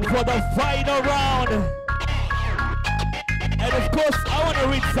going in for the final round. And of course, I want to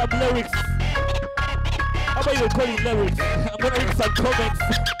read some lyrics. How about you call it lyrics? I'm going to read some comments.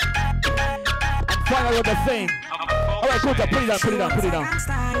 And find out what they're saying. Alright, Kunta, put it down, put it down, put it down.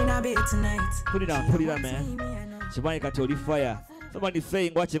 Put it down, man. Jamaica told you fire. Somebody's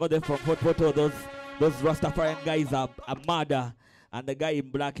saying, watching all them from photo, those Rastafarian guys are murder. And the guy in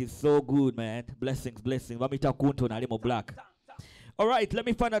black is so good, man. Blessings. Mamita Kunta na limo black. Alright, let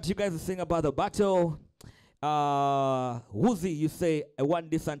me find out you guys are saying about the battle. Woozy, you say, one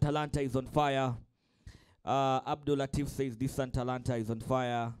this Atalanta is on fire. Abdul Latif says this Atalanta is on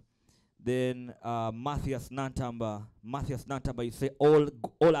fire. Then Matthias Nantamba, you say all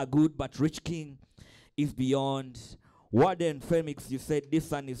are good, but Rich King is beyond. Warden Femix, you said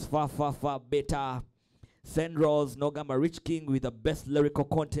this one is far better. Sendros Nogama, Rich King with the best lyrical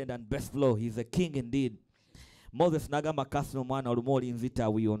content and best flow. He's a king indeed. Moses Nagama Casmir man or more in Zita,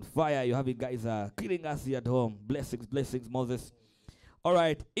 we on fire. You have you guys killing us here at home. Blessings, Moses. All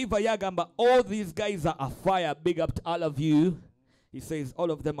right, Iva Yagamba, all these guys are fire. Big up to all of you. He says all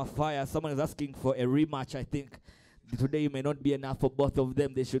of them are fire. Someone is asking for a rematch, I think. Today may not be enough for both of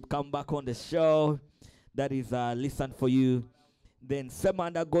them. They should come back on the show. That is listen for you. Then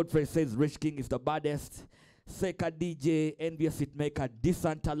Semanda Godfrey says Rich King is the baddest. Seka DJ, envious hitmaker,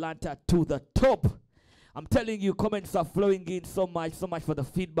 Decent Atlanta to the top. I'm telling you, comments are flowing in so much for the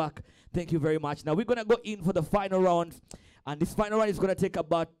feedback. Thank you very much. Now we're going to go in for the final round. And this final round is going to take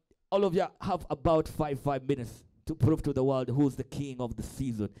about, all of you have about 5 minutes to prove to the world who's the king of the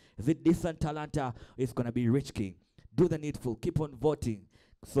season. Is it Decent Atlanta or it's going to be Rich King? Do the needful. Keep on voting.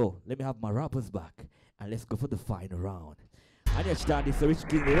 So let me have my rappers back. And let's go for the final round. I need to start this Rich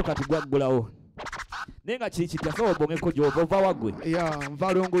King. Look at the Guagulao. Nenga chichita so bongeko jovo vawagwe. Yeah,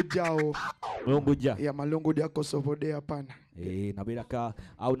 mvalongo jao. Longo ja. Yeah, malongo dia Kosovo de hapana. Nabira ka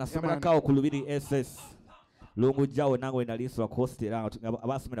au nasema ka okulubiri SS. Longo jao nango inaliswa hostel out.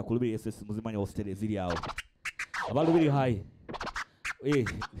 Abasema na kulubiri SS muzimanya hostel zili yao. Abalubiri high.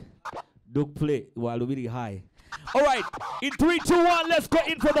 Dukeplay walubiri high. All right, in 3, 2, 1, let's go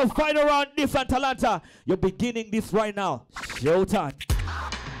in for the final round. This Atalanta, you're beginning this right now. Showtime.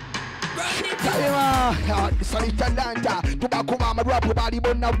 Atalanta, Tubakuma, my rap, body,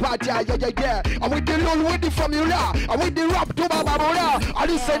 Bonapatia, yeah. And with the low, with the formula, and with the rap, Tubababula. I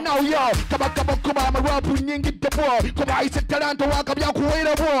listen now, yo. Tabakuma, my rap, Ningi, the boy. Come on, it's Atalanta, walk up your way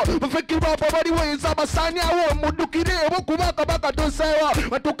the war. But Vicky Rap, body ways, Abasania, Muduki, Wokubaka, Baka, to say,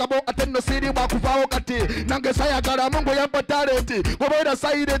 but took about Ateno City, Wakufa, Nangasaya, Garamongo, Yapatareti, Wabada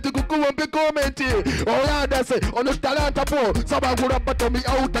Side to Kuku and Picometi. Oh, yeah, that's it. On the Talanta, Sabagura, but to me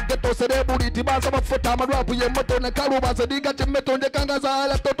out, I get to Sereburi, Tibasa, Fotama, Rapu, Yamoto, Nakaruba, Sadiga, Meton, the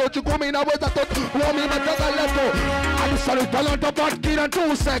Kangaza, Toto, Chukumi, I was a tot, Womi, Mataka, I'm sorry, Talanta, Patkin, and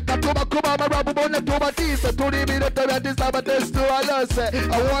 2 seconds, Tobakuba, Rabu, Bonatoba, Tisa, to the minute of this Sabates to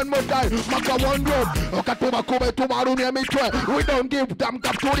Alose. One more time, Maka 1 room, Okatoba, Kobe, Tomaru, Yamitra. We don't give them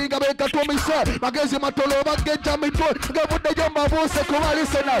Kapuri, Gabeka, Tomi, sir. Magazi Matolova, get Jamito, go put the Yamba, Sekuma,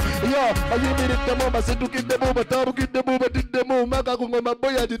 listen now. Yo, I need the moment, to get the moment, to get the moment, did the move, Maka, my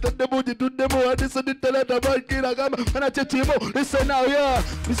boy, I did the booty to the more, I decided to let the right kid, and I tell you, listen now, yeah.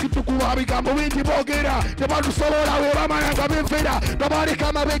 This is Tukuabi, Kamawiti, Bogera, the Badu Solo, Rama, and Kabin Feda, the body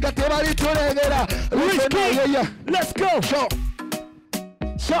come and make a Tabari to let's go.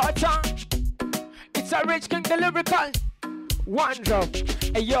 Short time. It's a Rich King the lyrical. One drop.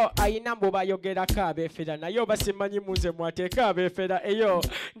 Eyo, ayinambo ba yogera kabe feda na yo basimanyi muze mwate kabe feda eyo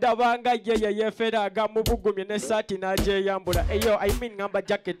ndabanga ye feda gamubugumye ne sati na je yambula eyo I mean ngamba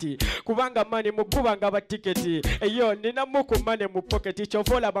jacketi kubanga mani mukubanga ba ticketi eyo nina muku mane mu pocket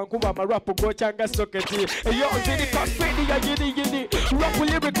chofola bankuba marapu go changa socketi eyo zidi kafedi ya yidi rap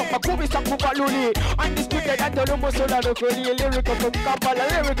lyrical makubi sakubaluni undisputed at the lomo sola lokoli lyrical from Kampala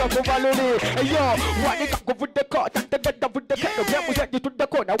lyrical from Baluni eyo wani kakuvude ko takta vude ko gemu zedi to the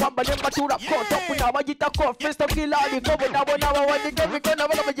corner wamba nemba tura ko topu na wajita ko first of kilali ko bona wani kevi ko na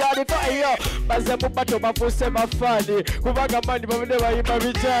baka majari ko eyo baze mubato bafuse mafani kubaga mani bamune bayima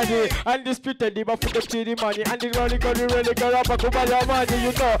bichani undisputed bafude chiri mani and really garapa kubala mani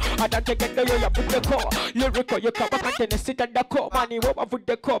you know atateke yo ya pude ko lyrical you kaba kantene sit and ko mani wo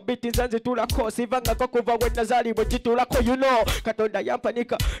bafude ko biti zanzi tura ko sivanga ko kuva wena zali bojitura ko you know katonda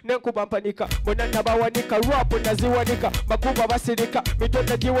yampanika nenkuba mpanika bona nabawanika rap naziwanika makuba basirika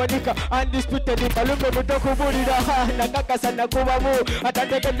mitota jiwanika undisputed balumbe mutokubulira nakakasa nakubamu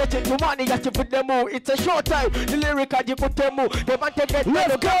atateke leche tumani yachifudemu it's a short time the lyric ajikutemu the man take it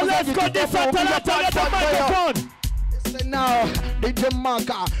let's go this Atalanta get the microphone listen now DJ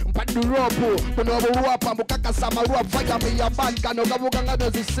Maka, Padu Ropo, Punobu Wapa, Mukaka Samaru, Fire me a banka, no Gavuganga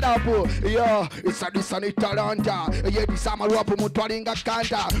does this slapo. Yo, it's a disani talanta, a Yedi Samaruapo, Mutwaringa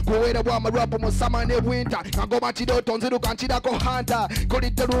Kanta, Kueda Wamaruapo, Musama ne winter, Kangomachido, Tonzidu Kanchida Kohanta,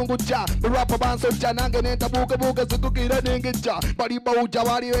 Kodita Runguja, the rapper bands of Jananga, Tabuka Buka, Sukuki, Ninja, Baribo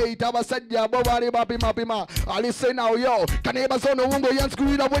Javari, Tabasadia, Bobari Bapi Mapima. I listen now, yo, Kaneba Sono Wungo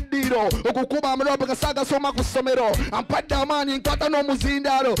Yanskuida with Dido, Okukuba Maropa Saga Somaku Somero, and Padaman in Katano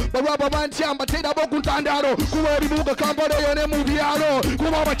Muzindaro, the rapper band Chamba Teda Bokutandaro, Kuari Buka Campado, Muviaro,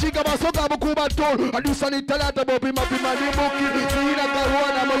 Kuba Chica Basoka Bukuba Tol, and you Sunny Talata Bobi Mapima, Nina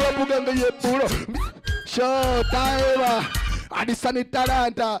Caruana, Maropuga, Yepuro. Show time. Adisani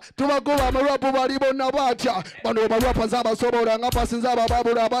talanta tumakuba marapu balibo nabacha bano marapa zaba sobora ngapa sinzaba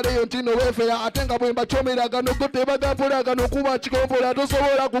babura bale yontino wefe atenga bwimba chomera gano kote bagapura gano kuba chikombola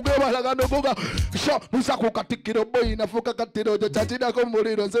tosobora kugeba gano kuga sho musaku katikiro boy nafuka katiro chatina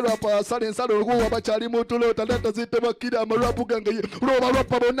komuliro zero pa sale salo kuwa bachali mutulo talanta ziteba kida marapu gangaye roba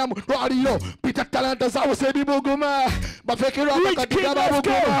ropa bonamu raliyo pita talanta zawo sebi buguma bafekiro akatika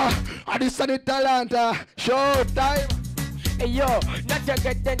babuguma adisani talanta show time. Hey yo, not to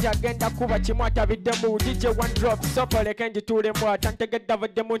get danger again, the Kuba Chimata with the mood, DJ one drop, supper like candy to them, what, and to get the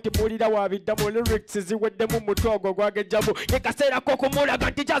Monty Murida with the lyrics, is with the Mumutogo, Wagga Jabu. You can say a Kokomola,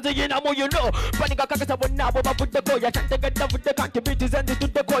 got the jazz again, you know. Panica Kakasa Nabo, put the boy, I can't get the with the contributors and to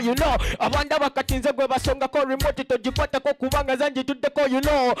the call, you know. I wonder what Katin's a Gova song, a call remote to Jupata Kokubanga and to the call, you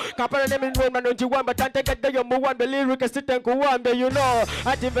know. Compare them in Roman on Juan, but I can't get the Yamu, the lyric, and sit and Kuwanda, you know.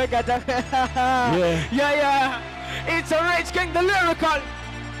 I think I got yeah. It's a Rich King, the lyrical,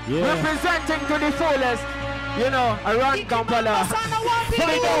 representing to the fullest, you know, around Kampala.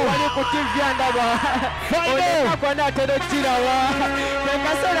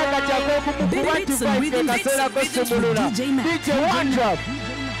 DJ one drop.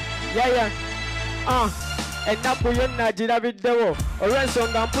 Enakuyonna jirabiddewo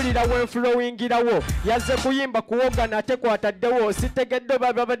olw'ensonga mpulira wenflowingirawo yazze kuyimba kuwogana ate kwataddewo sitegedde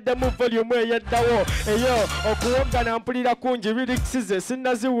babaddemu volume eyeddawo eyo okuwogana mpulira kungi lirikisize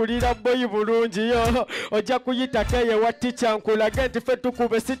sinnaziwulira boyi bulungi yo ojja kuyitako eyewa tica nkulage nti ffe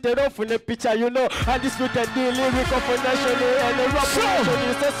tukube sitera ofune picture you know undisputed lyrical for national and rap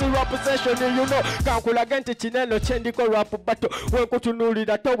session sesi rap session you know kankulage nti kineno kyendiko rap bato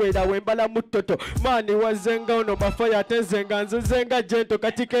wenkutunuulira toweera wembala mutoto mani waze zenga ono mafaya tezenga nzenga jento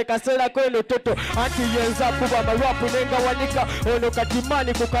katike kasera kweno toto anti yenza kuba marapu nenga wanika ono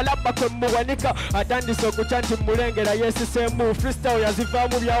katimani kukalaba kwe muwanika atandise okuchanti mulengera yesi semu freestyle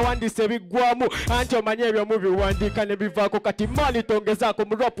yazivamu byawandise bigwamu anti omanye ebyo mubiwandika ne bivako katimani tongezako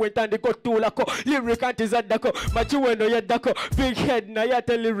murapu entandiko tulako lyric anti zaddako machiweno yeddako big head na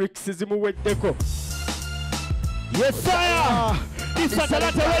yate lyrics zimuweddeko. Yes sir. This is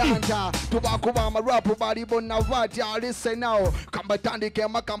ready. Tubakuba marapu bali bona vaja listen now. Kambatandi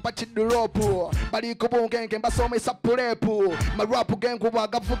kema kampachi duropu. Bali kubunge kemba some sapurepu. Marapu gengu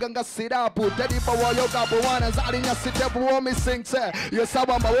wagavuga nga sirapu. Teddy bawa yoga bwana zali nya sitebu omi singse.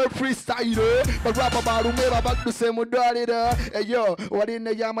 Yesawa mawe freestyle. Marapu baru meba bakdu semudari da. Eyo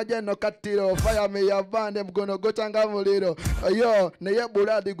waline yama jeno katiro. Fire me ya bande mgono gochanga muliro. Eyo neye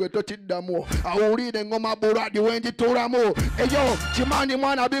buradi gwe tochidamu. Auride ngoma buradi wenji turamu. Eyo chimani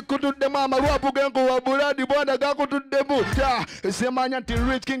mwana bikutude mama ruapu gengu wa buradi bwana gakutude buta semanya nti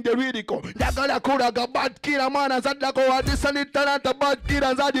Rich King the Ridicule ndagala kuraga bad killer mana zadako wadisani talanta bad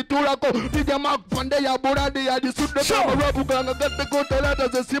killer zadi turako DJ Mark Fande ya buradi ya disude mama ruapu ganga gate ko talanta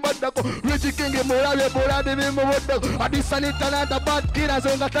zesimandako Rich King murabe buradi mimo wodako adisani talanta bad killer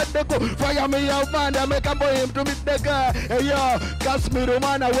zenga tadeko fire me ya banda meka boy to miteka yo Casmir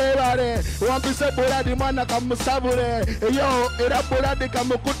mana webare wampise buradi mana kamusabure yo era buradi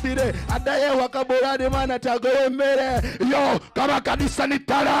kamukutire adaye wakaburadi mana tagore mere yo kama kanisa ni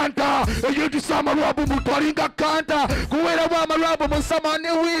talanta yuti sama ruabu mutwaringa kanta kuwera wa marabu musama ni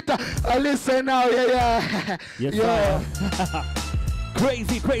wita listen now yeah yes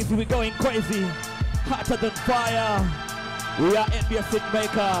crazy we're going crazy hotter than fire we are NBA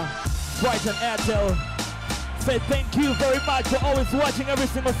Sigmaker Bright and Airtel say thank you very much for always watching every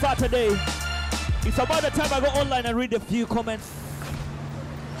single Saturday. It's about the time I go online and read a few comments.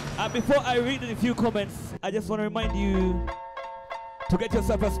 And before I read a few comments, I just want to remind you to get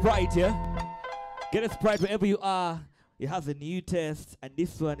yourself a Sprite, yeah? Get a Sprite wherever you are. It has a new taste, and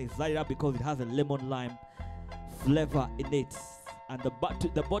this one is lighted up because it has a lemon lime flavor in it. And the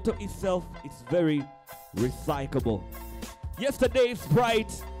bottle itself is very recyclable. Yesterday,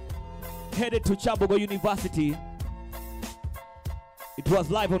 Sprite headed to Chambogo University. It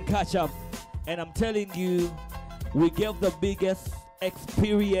was live on Catch Up. And I'm telling you, we gave the biggest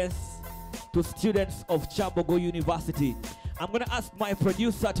experience to students of Chambogo University. I'm gonna ask my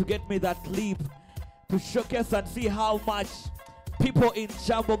producer to get me that clip to showcase and see how much people in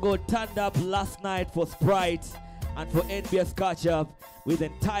Chambogo turned up last night for Sprite and for NBS catch up with the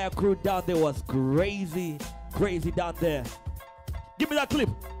entire crew down there. Was crazy, crazy down there. Give me that clip.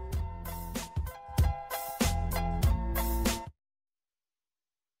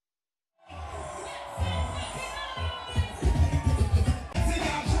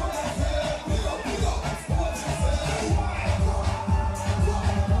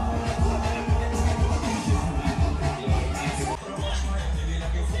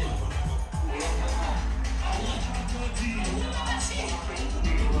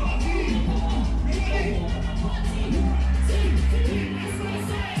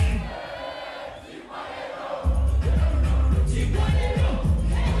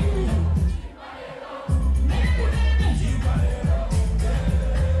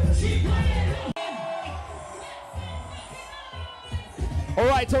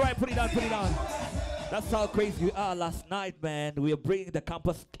 All right, put it down, put it down. That's how crazy we are last night, man. We are bringing the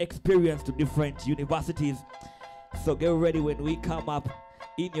campus experience to different universities. So get ready when we come up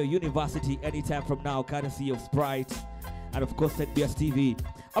in your university anytime from now, courtesy of Sprite and of course NBS TV.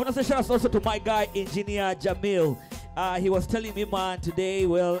 I want to say shout out also to my guy, Engineer Jamil. He was telling me, man, today,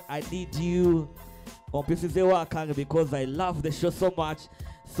 well, I need you on Pisizewa Kang because I love the show so much.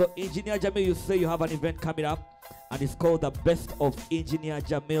 So Engineer Jamil, you say you have an event coming up, and it's called the Best of Engineer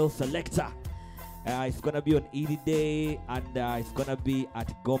Jamil Selector. It's gonna be on Edie Day, and it's gonna be at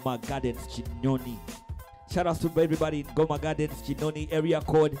Goma Gardens, Chinoni. Shout out to everybody in Goma Gardens, Chinoni area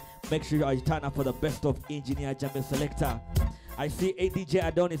code. Make sure you turn up for the Best of Engineer Jamil Selector. I see ADJ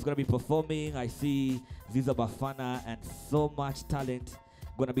Adon is gonna be performing. I see Ziza Bafana and so much talent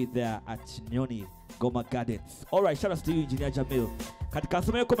gonna be there at Chinoni, Goma Gardens. All right, shout out to you, Engineer Jamil. Katika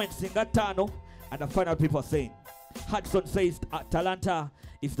someo comment singa tano, and the final people are saying. Hudson says Talanta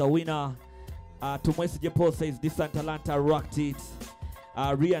is the winner. Tumwesi Jepo says this and Talanta rocked it.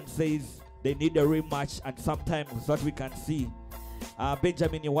 Rian says they need a rematch and sometimes what we can see.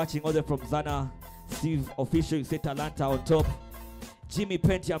 Benjamin, you're watching all the from Zana. Steve Official, you say Talanta on top. Jimmy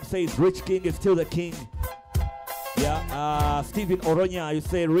Pentium says Rich King is still the king. Yeah. Steven Oronya, you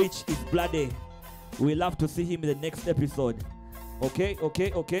say Rich is bloody. We love to see him in the next episode. Okay.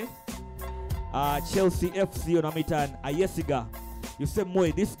 Chelsea FC on Amitan Ayesiga. You say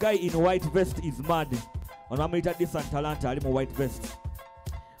Moy, this guy in white vest is mad. On Amitan this and Talanta, I'm a white vest.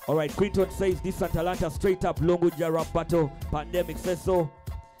 Alright, Quinton says this and Talanta straight up Longuja rap battle. Pandemic says so.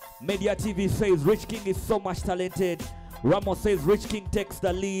 Media TV says Rich King is so much talented. Ramos says Rich King takes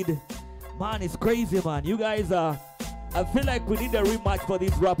the lead. Man, it's crazy, man. You guys are. I feel like we need a rematch for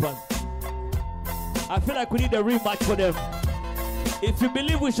these rappers. I feel like we need a rematch for them. If you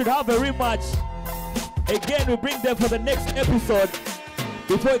believe we should have a rematch, again, we bring them for the next episode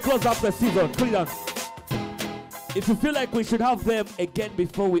before we close up the season. Put it down. If you feel like we should have them again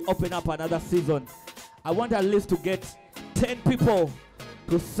before we open up another season, I want at least to get 10 people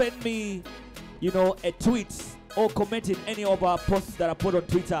to send me, a tweet or comment in any of our posts that I put on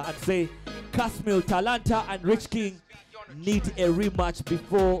Twitter and say, Casmir, Talanta, and Rich King need a rematch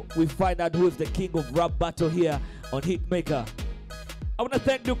before we find out who is the king of rap battle here on Hitmaker. I want to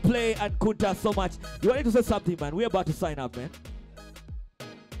thank Dukeplay and Kunta so much. You wanted to say something, man? We're about to sign up, man.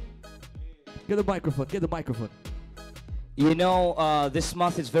 Get the microphone. This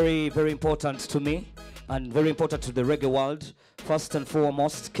month is very, very important to me and very important to the reggae world. First and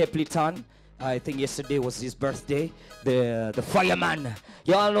foremost, Keplitan. I think yesterday was his birthday. The fireman.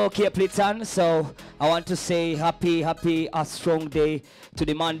 You all know Keplitan, so I want to say happy, a strong day to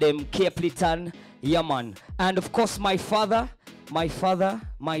the man them Keplitan. Yeah, man. And of course, my father,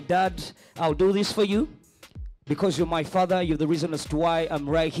 my dad, I'll do this for you because you're my father. You're the reason as to why I'm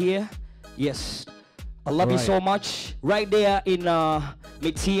right here. Yes, I love you so much. Right there in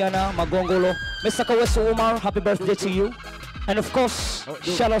Mitiana, Magongolo. Mr. Kawesu Umar, happy birthday to you. And of course,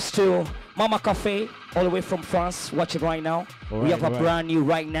 shout outs to Mama Cafe, all the way from France, watching right now. We have a brand new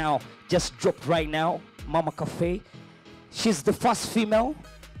right now, just dropped right now, Mama Cafe. She's the first female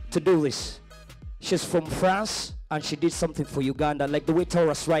to do this. She's from France, and she did something for Uganda, like the way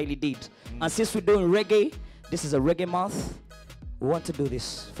Taurus Riley did. And since we're doing reggae, this is a reggae month, we want to do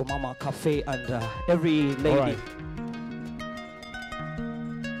this for Mama Cafe and every lady.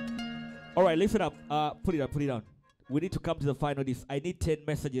 All right, listen up. Put it down. We need to come to the final. I need 10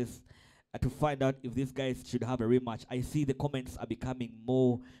 messages to find out if these guys should have a rematch. I see the comments are becoming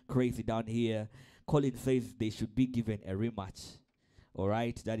more crazy down here. Colin says they should be given a rematch. All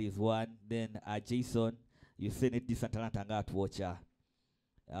right, that is one. Then Jason, You send it this Atlanta nga to watch.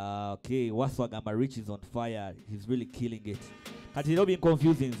 Okay, Waswagama Rich is on fire. He's really killing it. And it's not being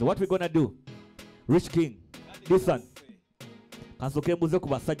confusing. So what we're gonna do? Rich King, listen. Kansoke muze ku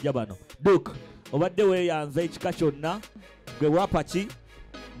basajja bano. Duke, obadde weeyanza ekika kyonna gwe wapachi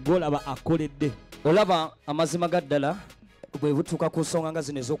ng'olaba akoledde. Olaba amazima gaddala bwe butuuka ku nsonga nga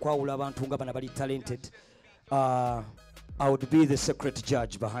zino ez'okwawula abantu nga bana bali talented. I would be the secret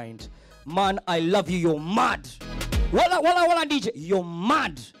judge behind. Man, I love you, you're mad. Wala DJ, you're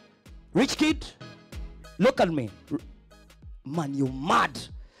mad. Rich kid, look at me. Man, you're mad.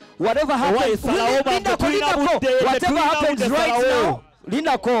 Whatever happens, whatever happens right now,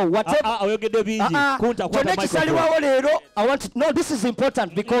 Linda call, whatever. I want to, no, this is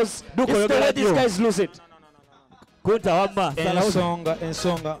important because it's the way these guys lose it.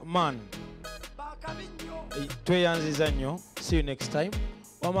 Ensonga, man. Tweyanziza nnyo. See you next time.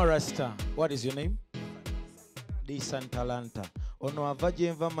 Wama Rasta, what is your name? Disantalanta. Ono avaje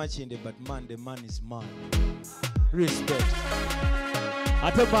enva machinde, but man, the man is man. Respect.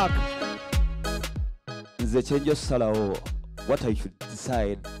 Ate back. The change of Salawo. What I should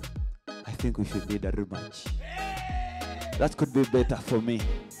decide, I think we should need a rematch. That could be better for me.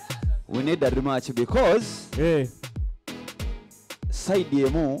 We need a rematch because side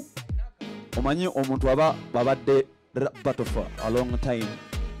yemu omanyi omuntu babadde battle for a long time.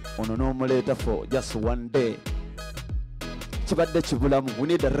 Ono no later for just one day. Chibadde chibulamu. We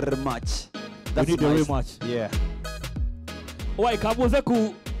need a rematch. We need a rematch. Yeah. Why kabuze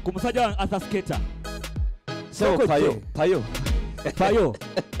ku musajja asa skater. So payo.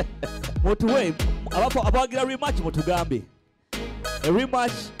 Motuwe abagira rematch motugambe. A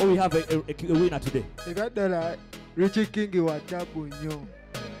rematch or we have a winner today. Egadala Richie King wa tabu nyo.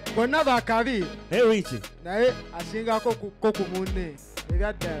 Bonna bakabi. Hey Richie. Naye asingako ko ku munne.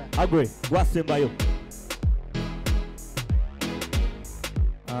 Egadala. Agree. Wasembayo.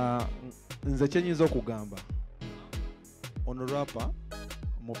 Nze kyenyinza okugamba. Ono rapper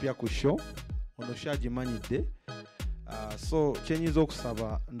mupya ku show. Ono shagimanyidde. So kyenyinza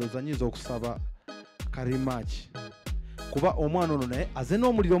okusaba ndozanyiza okusaba karimatch. Kuba omwana ono naye aze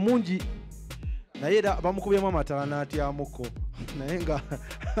n'omuliro mungi. Naye era bamukubyemu amatala n'atyamuko. Naye nga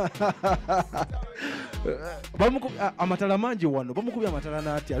amatala mangi wano bamukubye amatala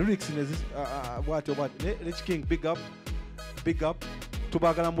n'atya. Lyrics bwatyo Rich King, big up.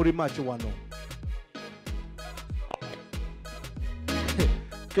 Tubagala muri match wano.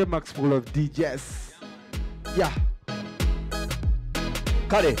 K-Max full of DJs. Yeah.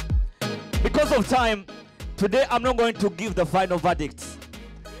 Kale, because of time, today I'm not going to give the final verdict.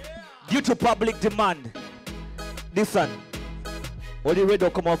 Due to public demand. Listen, are you ready to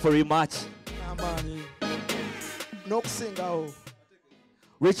come out for a rematch? No single.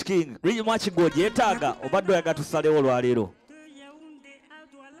 Rich King, rematch go yetaga obadde yaga tusalewo olwaleero.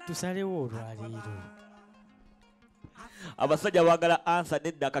 Abasajja bagala answer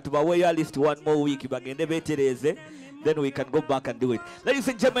nedda katubaweeyo at least one more week bagende beetereze. Then we can go back and do it. Ladies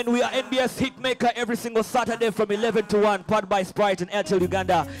and gentlemen, we are NBS Hitmaker every single Saturday from 11 to 1, powered by Sprite and Airtel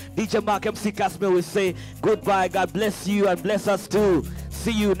Uganda. DJ Mark MC Casmir will say goodbye. God bless you and bless us too.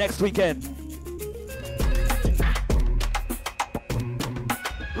 See you next weekend.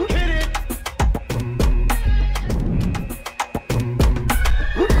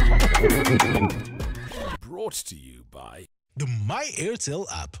 Brought to you by the My Airtel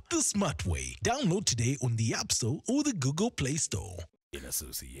app, the smart way. Download today on the App Store or the Google Play Store. In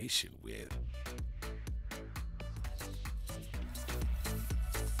association with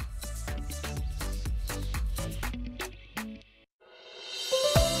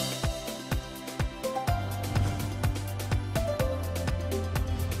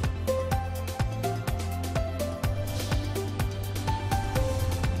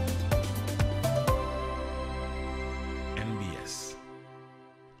NBS.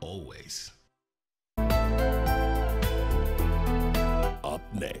 Always. Up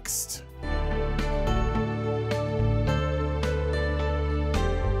next.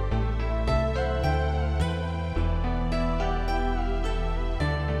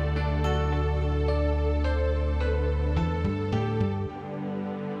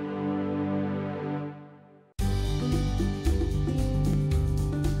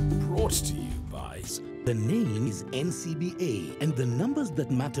 Brought to you by The name is NCBA, and the numbers that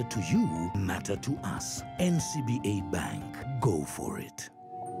matter to you matter to us. NCBA Bank. Go for it.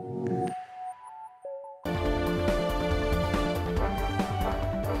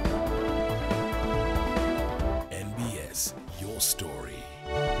 NBS, your story.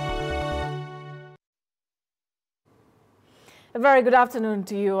 A very good afternoon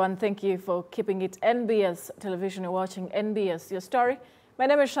to you, and thank you for keeping it NBS television. You're watching NBS Your Story. My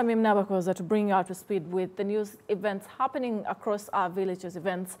name is Shamim Nabakoza to bring you up to speed with the news events happening across our villages,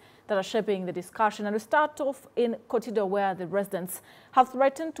 events that are shaping the discussion. And we start off in Kotido, where the residents have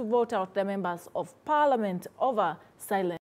threatened to vote out their members of parliament over silence.